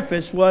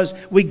preface was,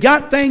 we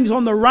got things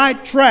on the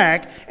right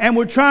track, and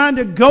we're trying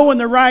to go in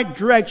the right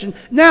direction.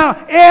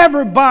 Now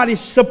everybody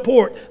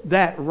support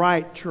that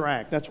right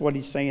track. That's what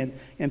he's saying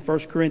in 1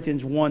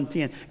 Corinthians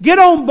 1:10. Get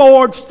on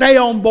board, stay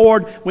on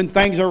board when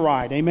things are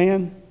right.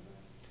 Amen?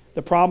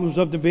 The problems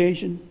of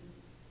division.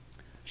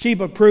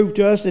 Sheba proved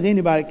to us that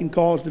anybody can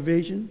cause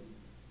division.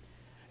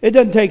 It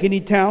doesn't take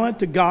any talent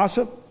to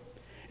gossip.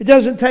 It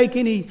doesn't take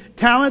any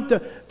talent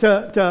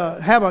to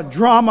have a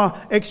drama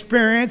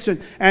experience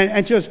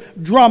and just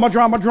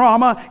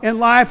drama in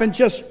life and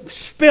just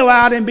spill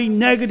out and be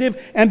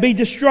negative and be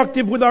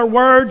destructive with our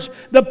words.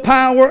 The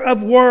power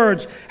of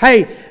words.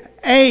 Hey,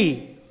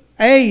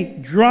 a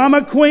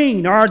drama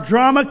queen or a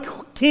drama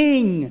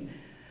king,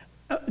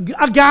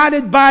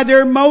 guided by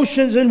their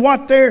emotions and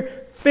what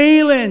they're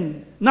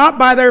feeling, not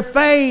by their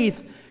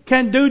faith,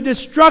 can do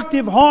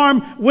destructive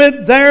harm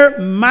with their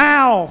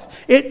mouth.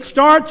 It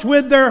starts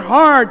with their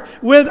heart,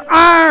 with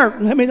our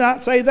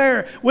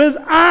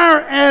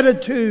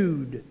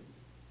attitude.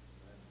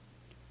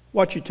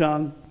 Watch your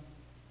tongue.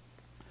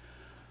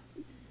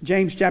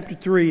 James chapter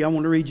 3. I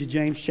want to read you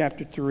James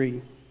chapter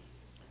 3.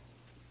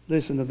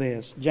 Listen to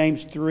this.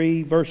 James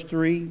 3, verse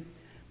 3.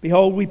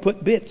 Behold, we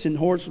put bits in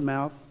horses'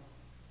 mouth.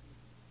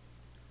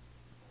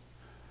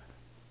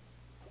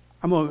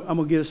 I'm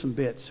gonna get us some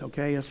bits,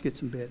 okay? Let's get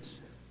some bits.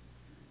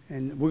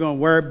 And we're going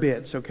to wear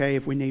bits, okay,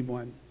 if we need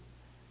one.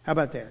 How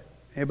about that?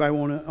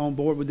 Everybody on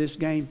board with this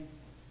game?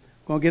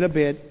 We're going to get a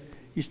bit.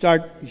 You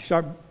start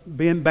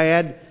being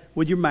bad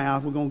with your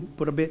mouth. We're going to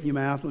put a bit in your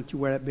mouth and let you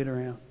wear that bit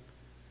around.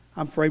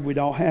 I'm afraid we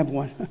don't have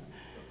one.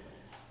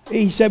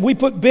 He said, we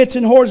put bits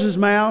in horses'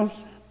 mouths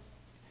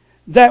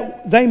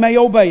that they may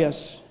obey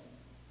us.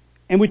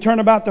 and we turn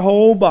about the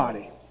whole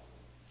body.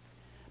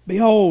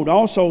 Behold,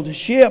 also the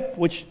ship,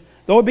 which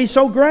though it be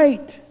so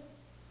great,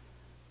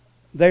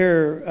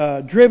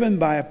 they're driven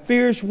by a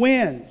fierce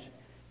wind,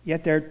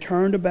 yet they're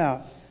turned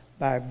about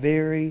by a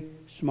very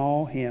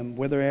small hem,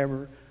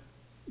 whithersoever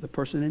the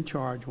person in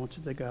charge wants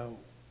it to go.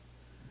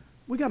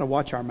 We got to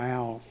watch our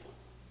mouth.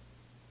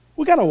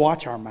 We got to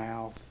watch our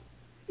mouth.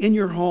 In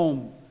your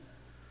home,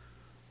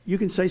 you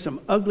can say some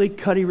ugly,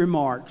 cutty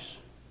remarks.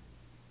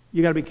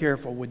 You got to be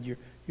careful with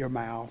your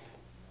mouth.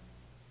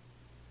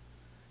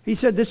 He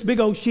said, this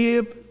big old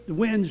ship, the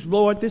winds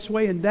blow it this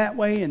way and that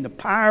way, and the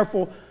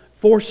powerful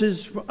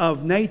forces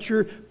of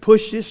nature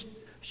push this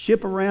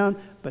ship around.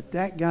 But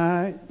that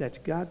guy that's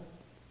got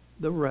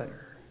the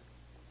rudder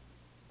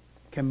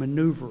can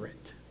maneuver it.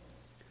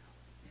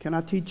 Can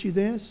I teach you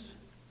this?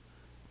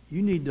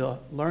 You need to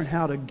learn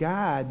how to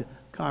guide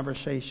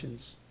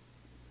conversations,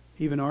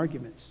 even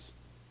arguments,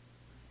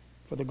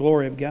 for the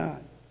glory of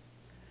God.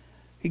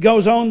 He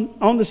goes on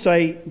to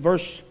say,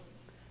 verse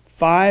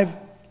 5,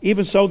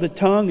 even so the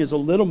tongue is a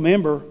little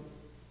member,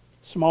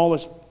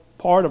 smallest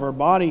part of our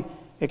body,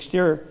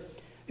 exterior.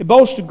 It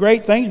boasts of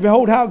great things.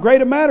 Behold, how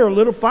great a matter a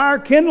little fire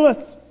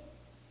kindleth.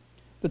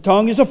 The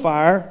tongue is a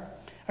fire,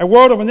 a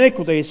world of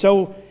iniquity.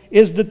 So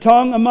is the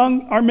tongue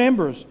among our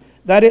members,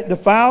 that it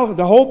defileth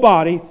the whole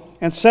body,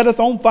 and setteth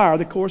on fire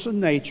the course of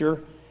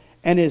nature,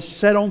 and is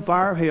set on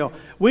fire of hell.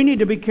 We need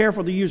to be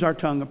careful to use our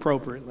tongue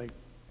appropriately.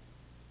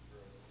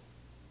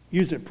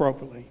 Use it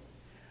appropriately.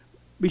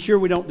 Be sure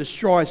we don't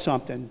destroy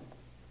something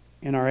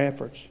in our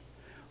efforts.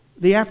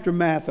 The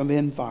aftermath of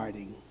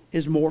infighting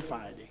is more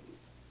fighting.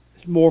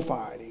 It's more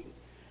fighting.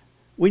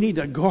 We need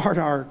to guard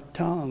our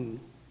tongue.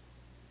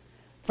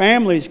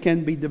 Families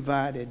can be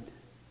divided.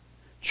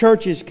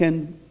 Churches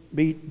can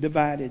be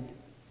divided.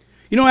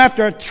 You know,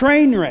 after a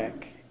train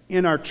wreck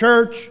in our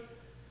church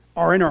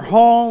or in our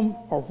home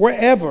or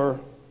wherever,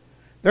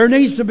 there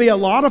needs to be a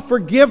lot of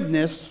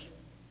forgiveness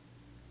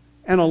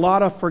and a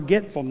lot of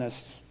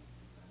forgetfulness.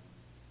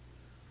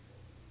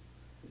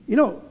 You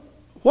know,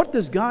 what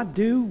does God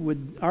do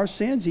with our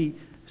sins?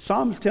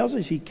 Psalms tells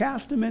us He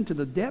cast them into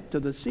the depth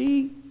of the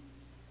sea.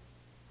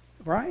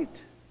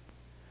 Right?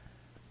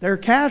 They're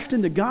cast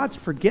into God's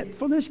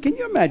forgetfulness. Can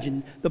you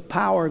imagine the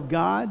power of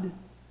God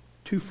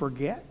to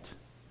forget?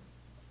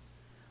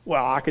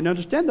 Well, I can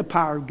understand the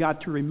power of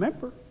God to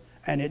remember,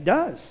 and it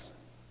does.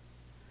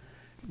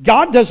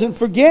 God doesn't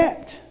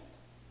forget.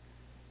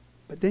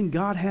 But then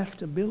God has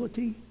the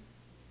ability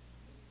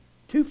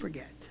to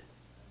forget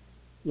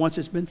once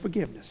it's been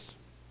forgiveness.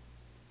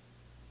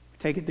 We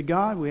take it to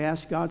God. We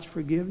ask God's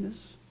forgiveness.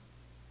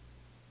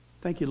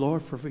 Thank you,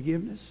 Lord, for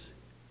forgiveness.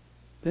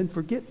 Then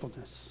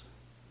forgetfulness.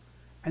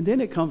 And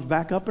then it comes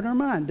back up in our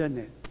mind, doesn't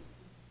it?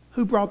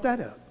 Who brought that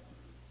up?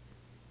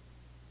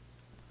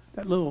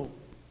 That little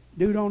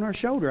dude on our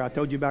shoulder I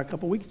told you about a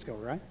couple weeks ago,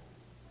 right?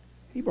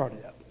 He brought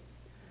it up.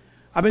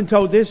 I've been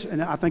told this,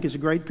 and I think it's a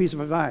great piece of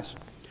advice.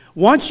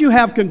 Once you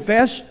have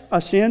confessed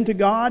a sin to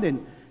God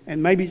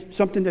and maybe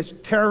something that's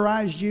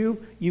terrorized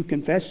you, you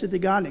confess it to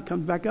God and it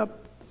comes back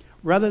up.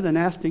 Rather than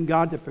asking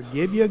God to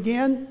forgive you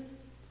again,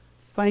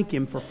 thank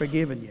Him for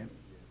forgiving you.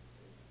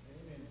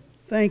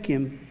 Thank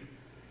Him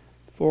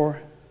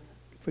for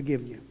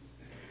forgiving you.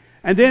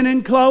 And then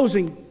in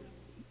closing,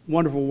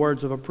 wonderful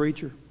words of a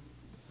preacher.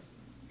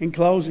 In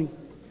closing,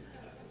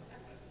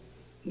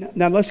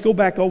 now let's go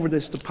back over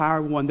this, the power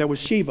of one. There was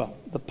Sheba,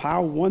 the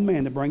power of one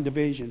man to bring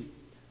division,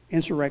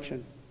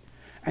 insurrection.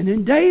 And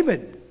then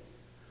David,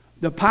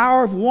 the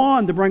power of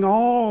one to bring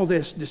all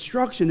this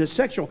destruction, this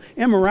sexual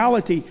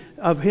immorality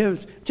of his,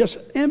 just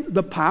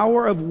the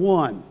power of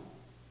one.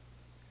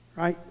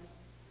 Right?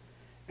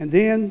 And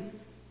then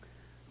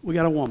we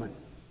got a woman.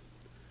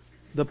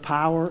 The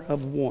power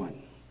of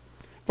one.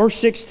 Verse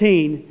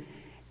 16,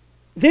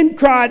 then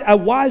cried a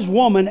wise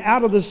woman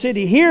out of the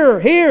city, Hear,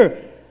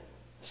 hear,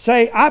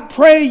 say, I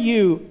pray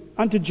you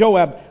unto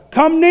Joab,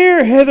 come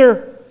near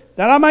hither,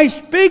 that I may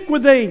speak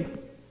with thee.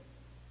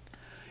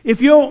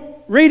 If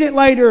you'll read it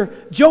later,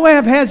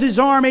 Joab has his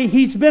army.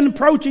 He's been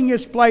approaching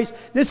this place,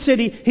 this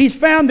city. He's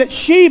found that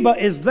Sheba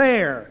is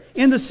there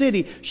in the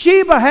city.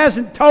 Sheba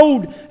hasn't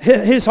told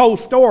his whole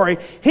story.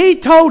 He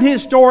told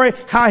his story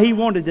how he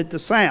wanted it to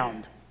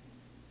sound.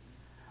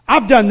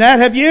 I've done that,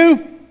 have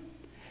you?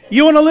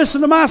 You want to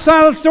listen to my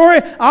side of the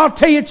story? I'll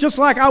tell you just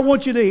like I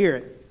want you to hear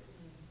it.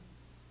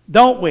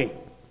 Don't we?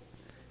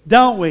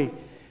 Don't we?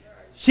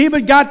 Sheba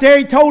got there,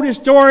 he told his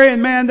story,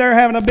 and man, they're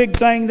having a big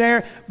thing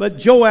there. But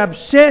Joab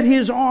set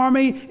his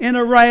army in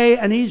array,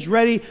 and he's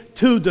ready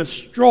to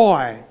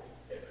destroy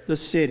the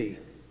city.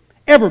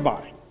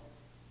 Everybody.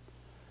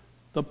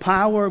 The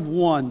power of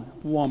one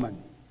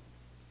woman.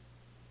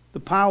 The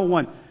power of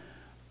one.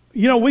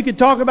 You know, we could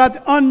talk about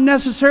the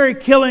unnecessary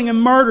killing and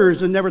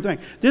murders and everything.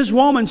 This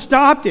woman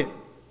stopped it.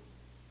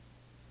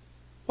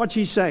 What'd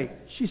she say?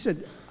 She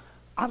said,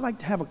 I'd like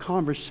to have a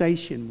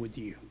conversation with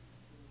you.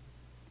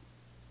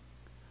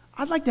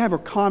 I'd like to have a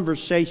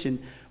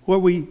conversation where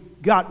we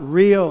got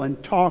real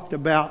and talked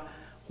about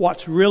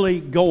what's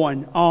really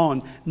going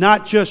on.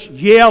 Not just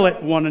yell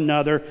at one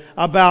another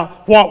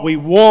about what we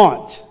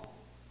want.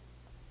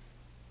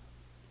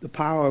 The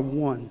power of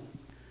one.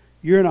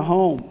 You're in a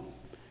home.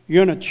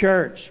 You're in a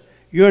church.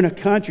 You're in a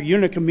country. You're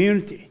in a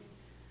community.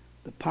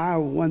 The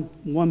power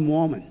of one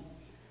woman.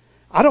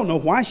 I don't know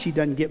why she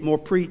doesn't get more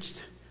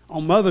preached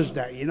on Mother's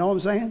Day. You know what I'm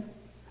saying?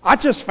 I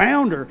just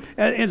found her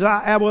as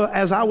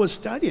I was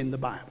studying the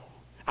Bible.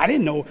 I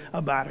didn't know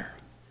about her.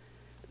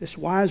 This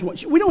wise woman.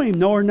 We don't even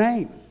know her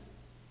name.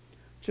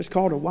 Just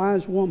called a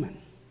wise woman.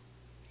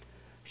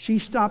 She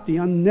stopped the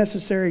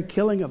unnecessary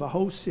killing of a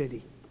whole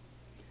city.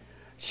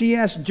 She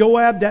asked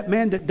Joab, that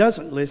man that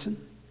doesn't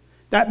listen,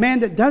 that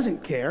man that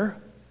doesn't care,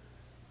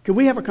 could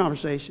we have a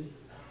conversation?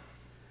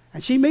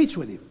 And she meets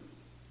with him.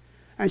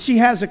 And she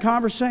has a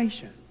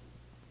conversation.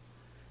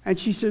 And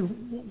she said,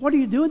 what are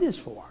you doing this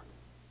for?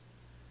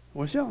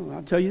 Well, so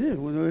I'll tell you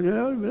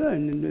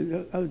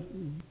this.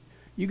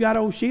 You got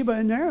old Sheba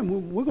in there,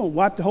 and we're going to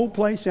wipe the whole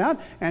place out,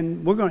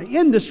 and we're going to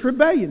end this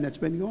rebellion that's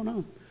been going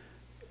on.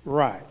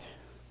 Right.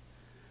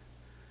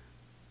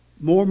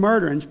 More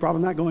murdering's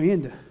probably not going to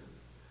end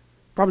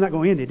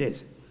it,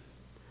 is it?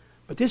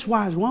 But this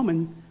wise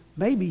woman,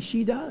 maybe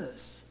she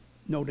does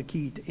know the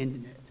key to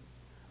ending it.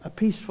 A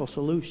peaceful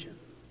solution.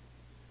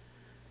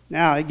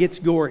 Now it gets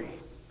gory.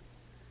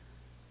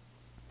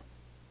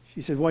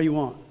 She said, what do you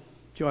want?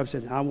 Joab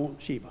said, I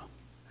want Sheba.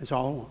 That's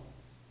all I want.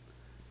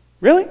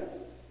 Really?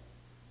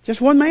 Just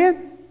one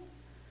man?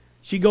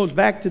 She goes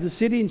back to the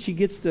city and she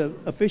gets the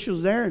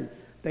officials there and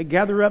they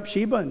gather up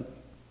Sheba and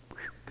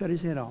cut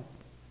his head off.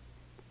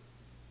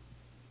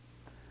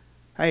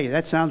 Hey,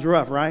 that sounds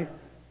rough, right?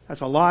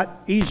 That's a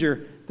lot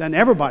easier than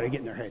everybody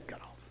getting their head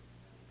cut off.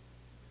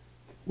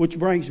 Which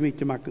brings me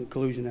to my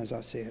conclusion, as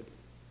I said.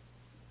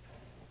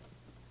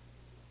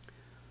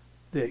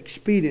 The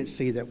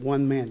expediency that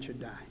one man should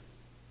die.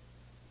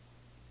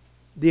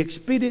 The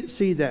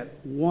expediency that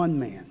one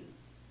man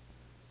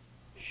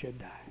should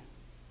die.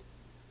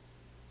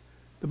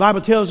 The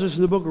Bible tells us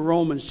in the book of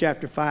Romans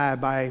chapter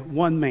 5, by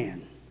one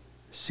man,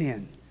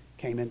 sin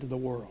came into the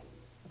world.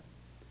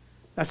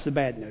 That's the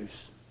bad news.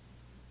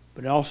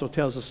 But it also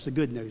tells us the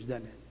good news,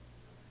 doesn't it?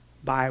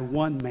 By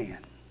one man,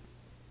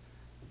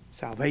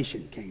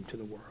 salvation came to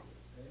the world.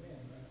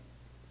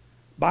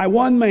 By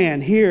one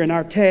man, here in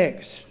our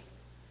text,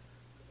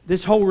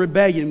 this whole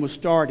rebellion was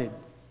started.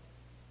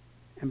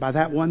 And by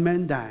that one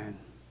man dying,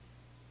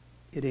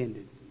 it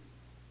ended.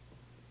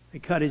 They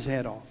cut his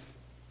head off.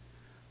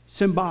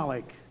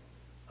 Symbolic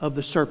of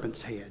the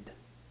serpent's head.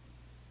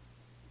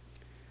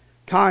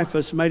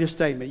 Caiaphas made a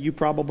statement. You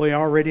probably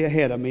are already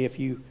ahead of me if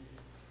you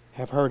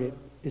have heard it.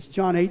 It's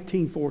John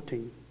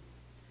 18:14.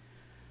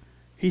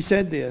 He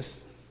said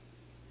this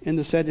in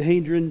the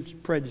Sanhedrin's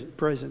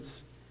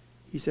presence.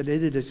 He said,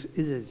 it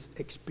is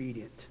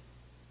expedient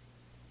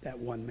that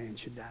one man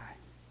should die.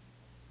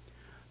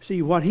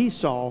 See, what he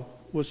saw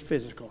was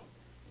physical.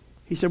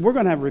 He said, we're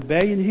going to have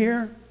rebellion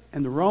here,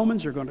 and the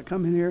Romans are going to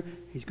come in here.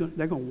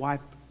 They're going to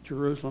wipe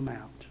Jerusalem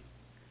out.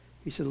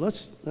 He said,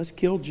 let's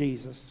kill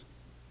Jesus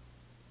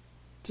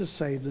to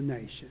save the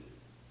nation.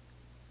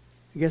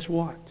 And guess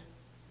what?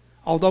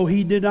 Although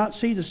he did not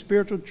see the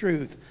spiritual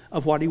truth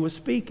of what he was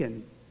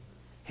speaking,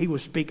 he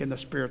was speaking the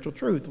spiritual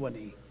truth,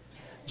 wasn't he?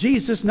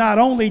 Jesus not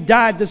only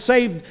died to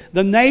save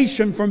the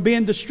nation from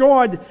being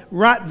destroyed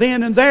right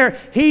then and there,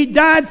 he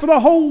died for the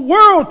whole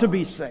world to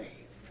be saved.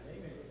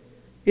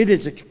 It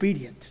is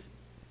expedient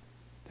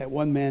that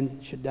one man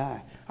should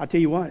die. I'll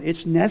tell you what,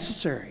 it's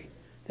necessary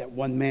that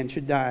one man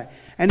should die.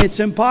 And it's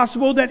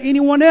impossible that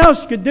anyone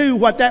else could do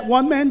what that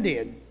one man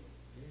did.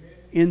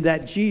 In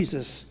that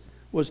Jesus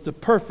was the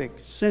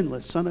perfect,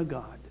 sinless Son of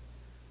God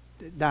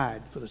that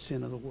died for the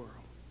sin of the world.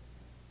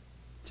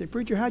 Say,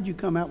 preacher, how'd you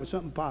come out with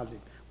something positive,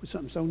 with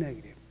something so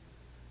negative?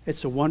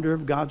 It's the wonder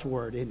of God's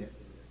Word, isn't it?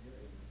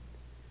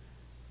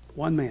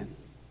 One man,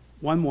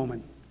 one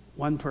woman,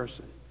 one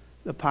person,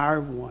 the power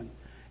of one.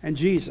 And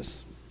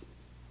Jesus,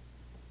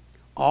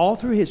 all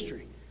through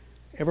history,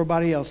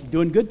 everybody else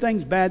doing good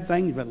things, bad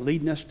things, but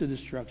leading us to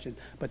destruction.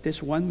 But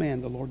this one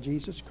man, the Lord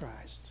Jesus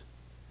Christ,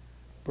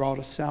 brought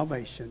us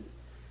salvation,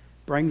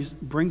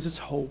 brings us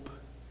hope,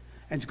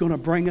 and is going to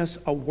bring us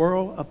a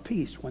world of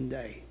peace one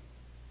day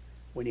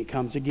when he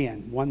comes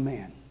again. One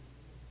man.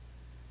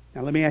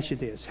 Now let me ask you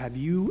this. Have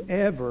you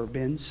ever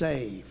been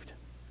saved?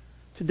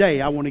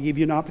 Today I want to give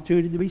you an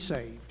opportunity to be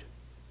saved.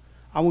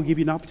 I want to give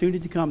you an opportunity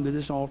to come to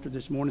this altar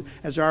this morning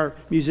as our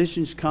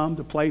musicians come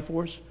to play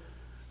for us.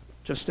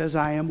 Just as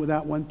I am,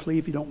 without one plea,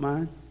 if you don't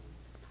mind.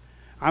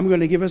 I'm going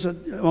to give us a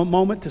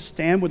moment to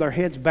stand with our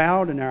heads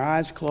bowed and our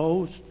eyes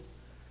closed.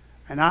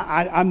 And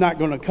I'm not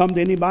going to come to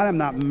anybody. I'm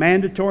not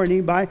mandatory to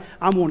anybody.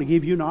 I'm going to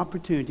give you an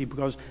opportunity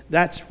because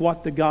that's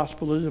what the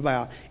gospel is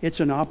about. It's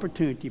an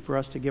opportunity for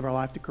us to give our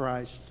life to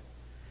Christ.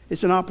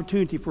 It's an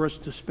opportunity for us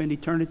to spend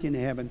eternity in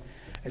heaven.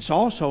 It's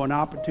also an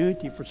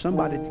opportunity for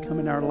somebody to come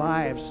in our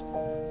lives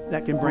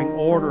that can bring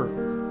order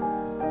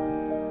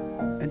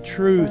and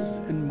truth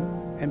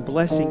and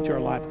blessing to our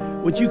life.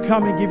 Would you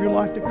come and give your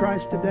life to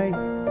Christ today?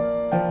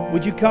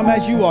 Would you come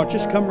as you are?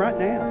 Just come right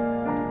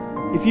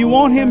now. If you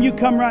want Him, you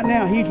come right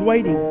now. He's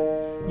waiting.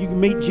 You can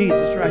meet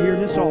Jesus right here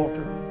in this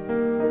altar.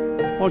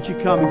 Won't you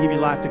come and give your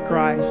life to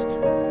Christ?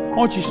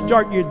 Won't you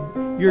start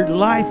your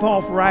life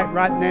off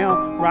right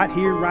now, right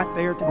here, right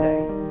there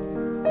today?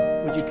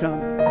 Would you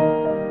come?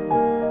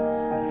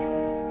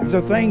 If there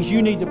are things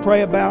you need to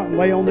pray about and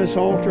lay on this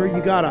altar,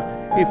 you gotta.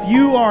 If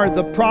you are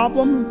the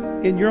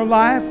problem in your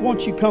life,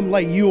 won't you come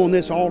lay you on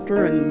this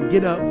altar and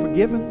get up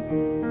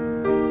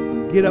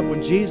forgiven? Get up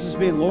with Jesus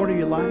being Lord of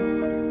your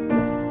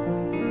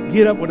life.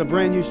 Get up with a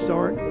brand new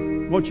start.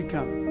 Won't you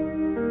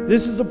come?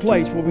 This is a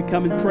place where we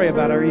come and pray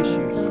about our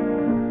issues.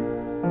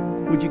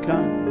 Would you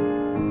come?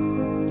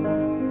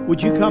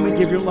 Would you come and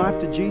give your life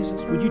to Jesus?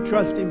 Would you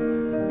trust Him?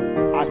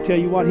 I tell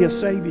you what, He'll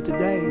save you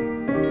today.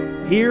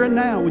 Here and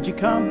now, would you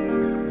come?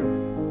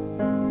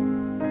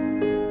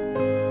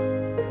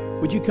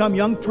 Would you come,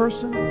 young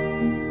person?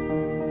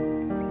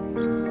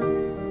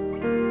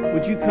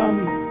 Would you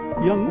come,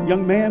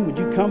 young man? Would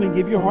you come and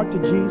give your heart to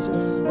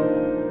Jesus?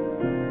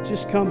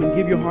 Just come and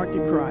give your heart to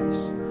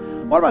Christ.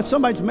 What about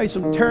somebody who's made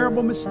some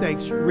terrible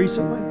mistakes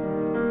recently?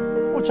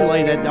 Won't you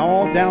lay that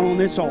all down on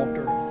this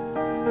altar?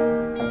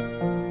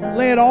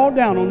 Lay it all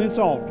down on this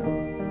altar.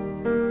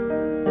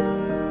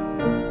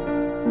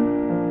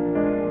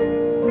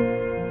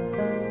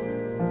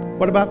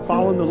 What about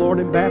following the Lord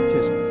in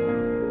baptism?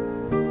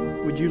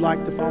 Would you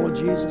like to follow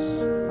Jesus?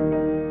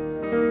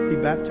 Be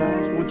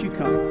baptized? Won't you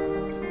come?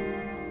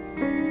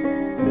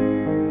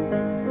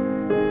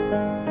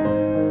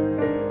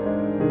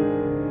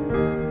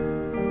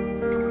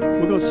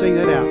 We're going to sing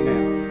that out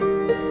now.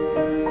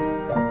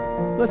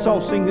 Let's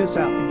all sing this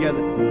out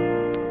together.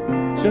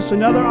 It's just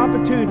another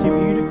opportunity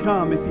for you to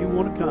come if you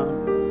want to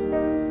come.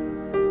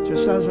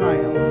 Just as I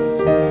am.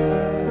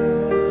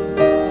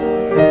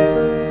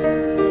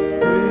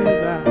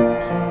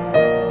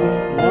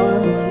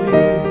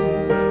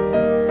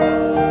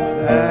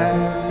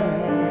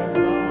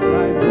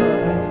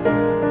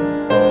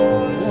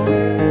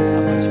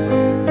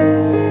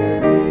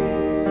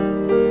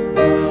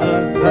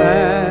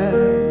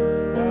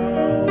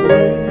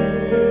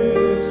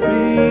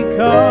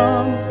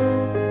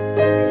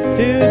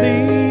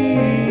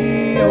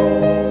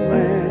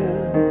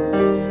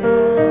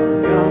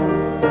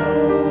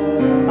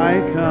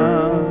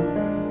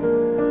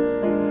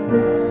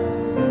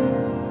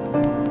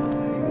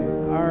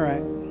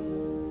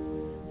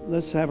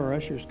 Let's have our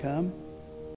ushers come.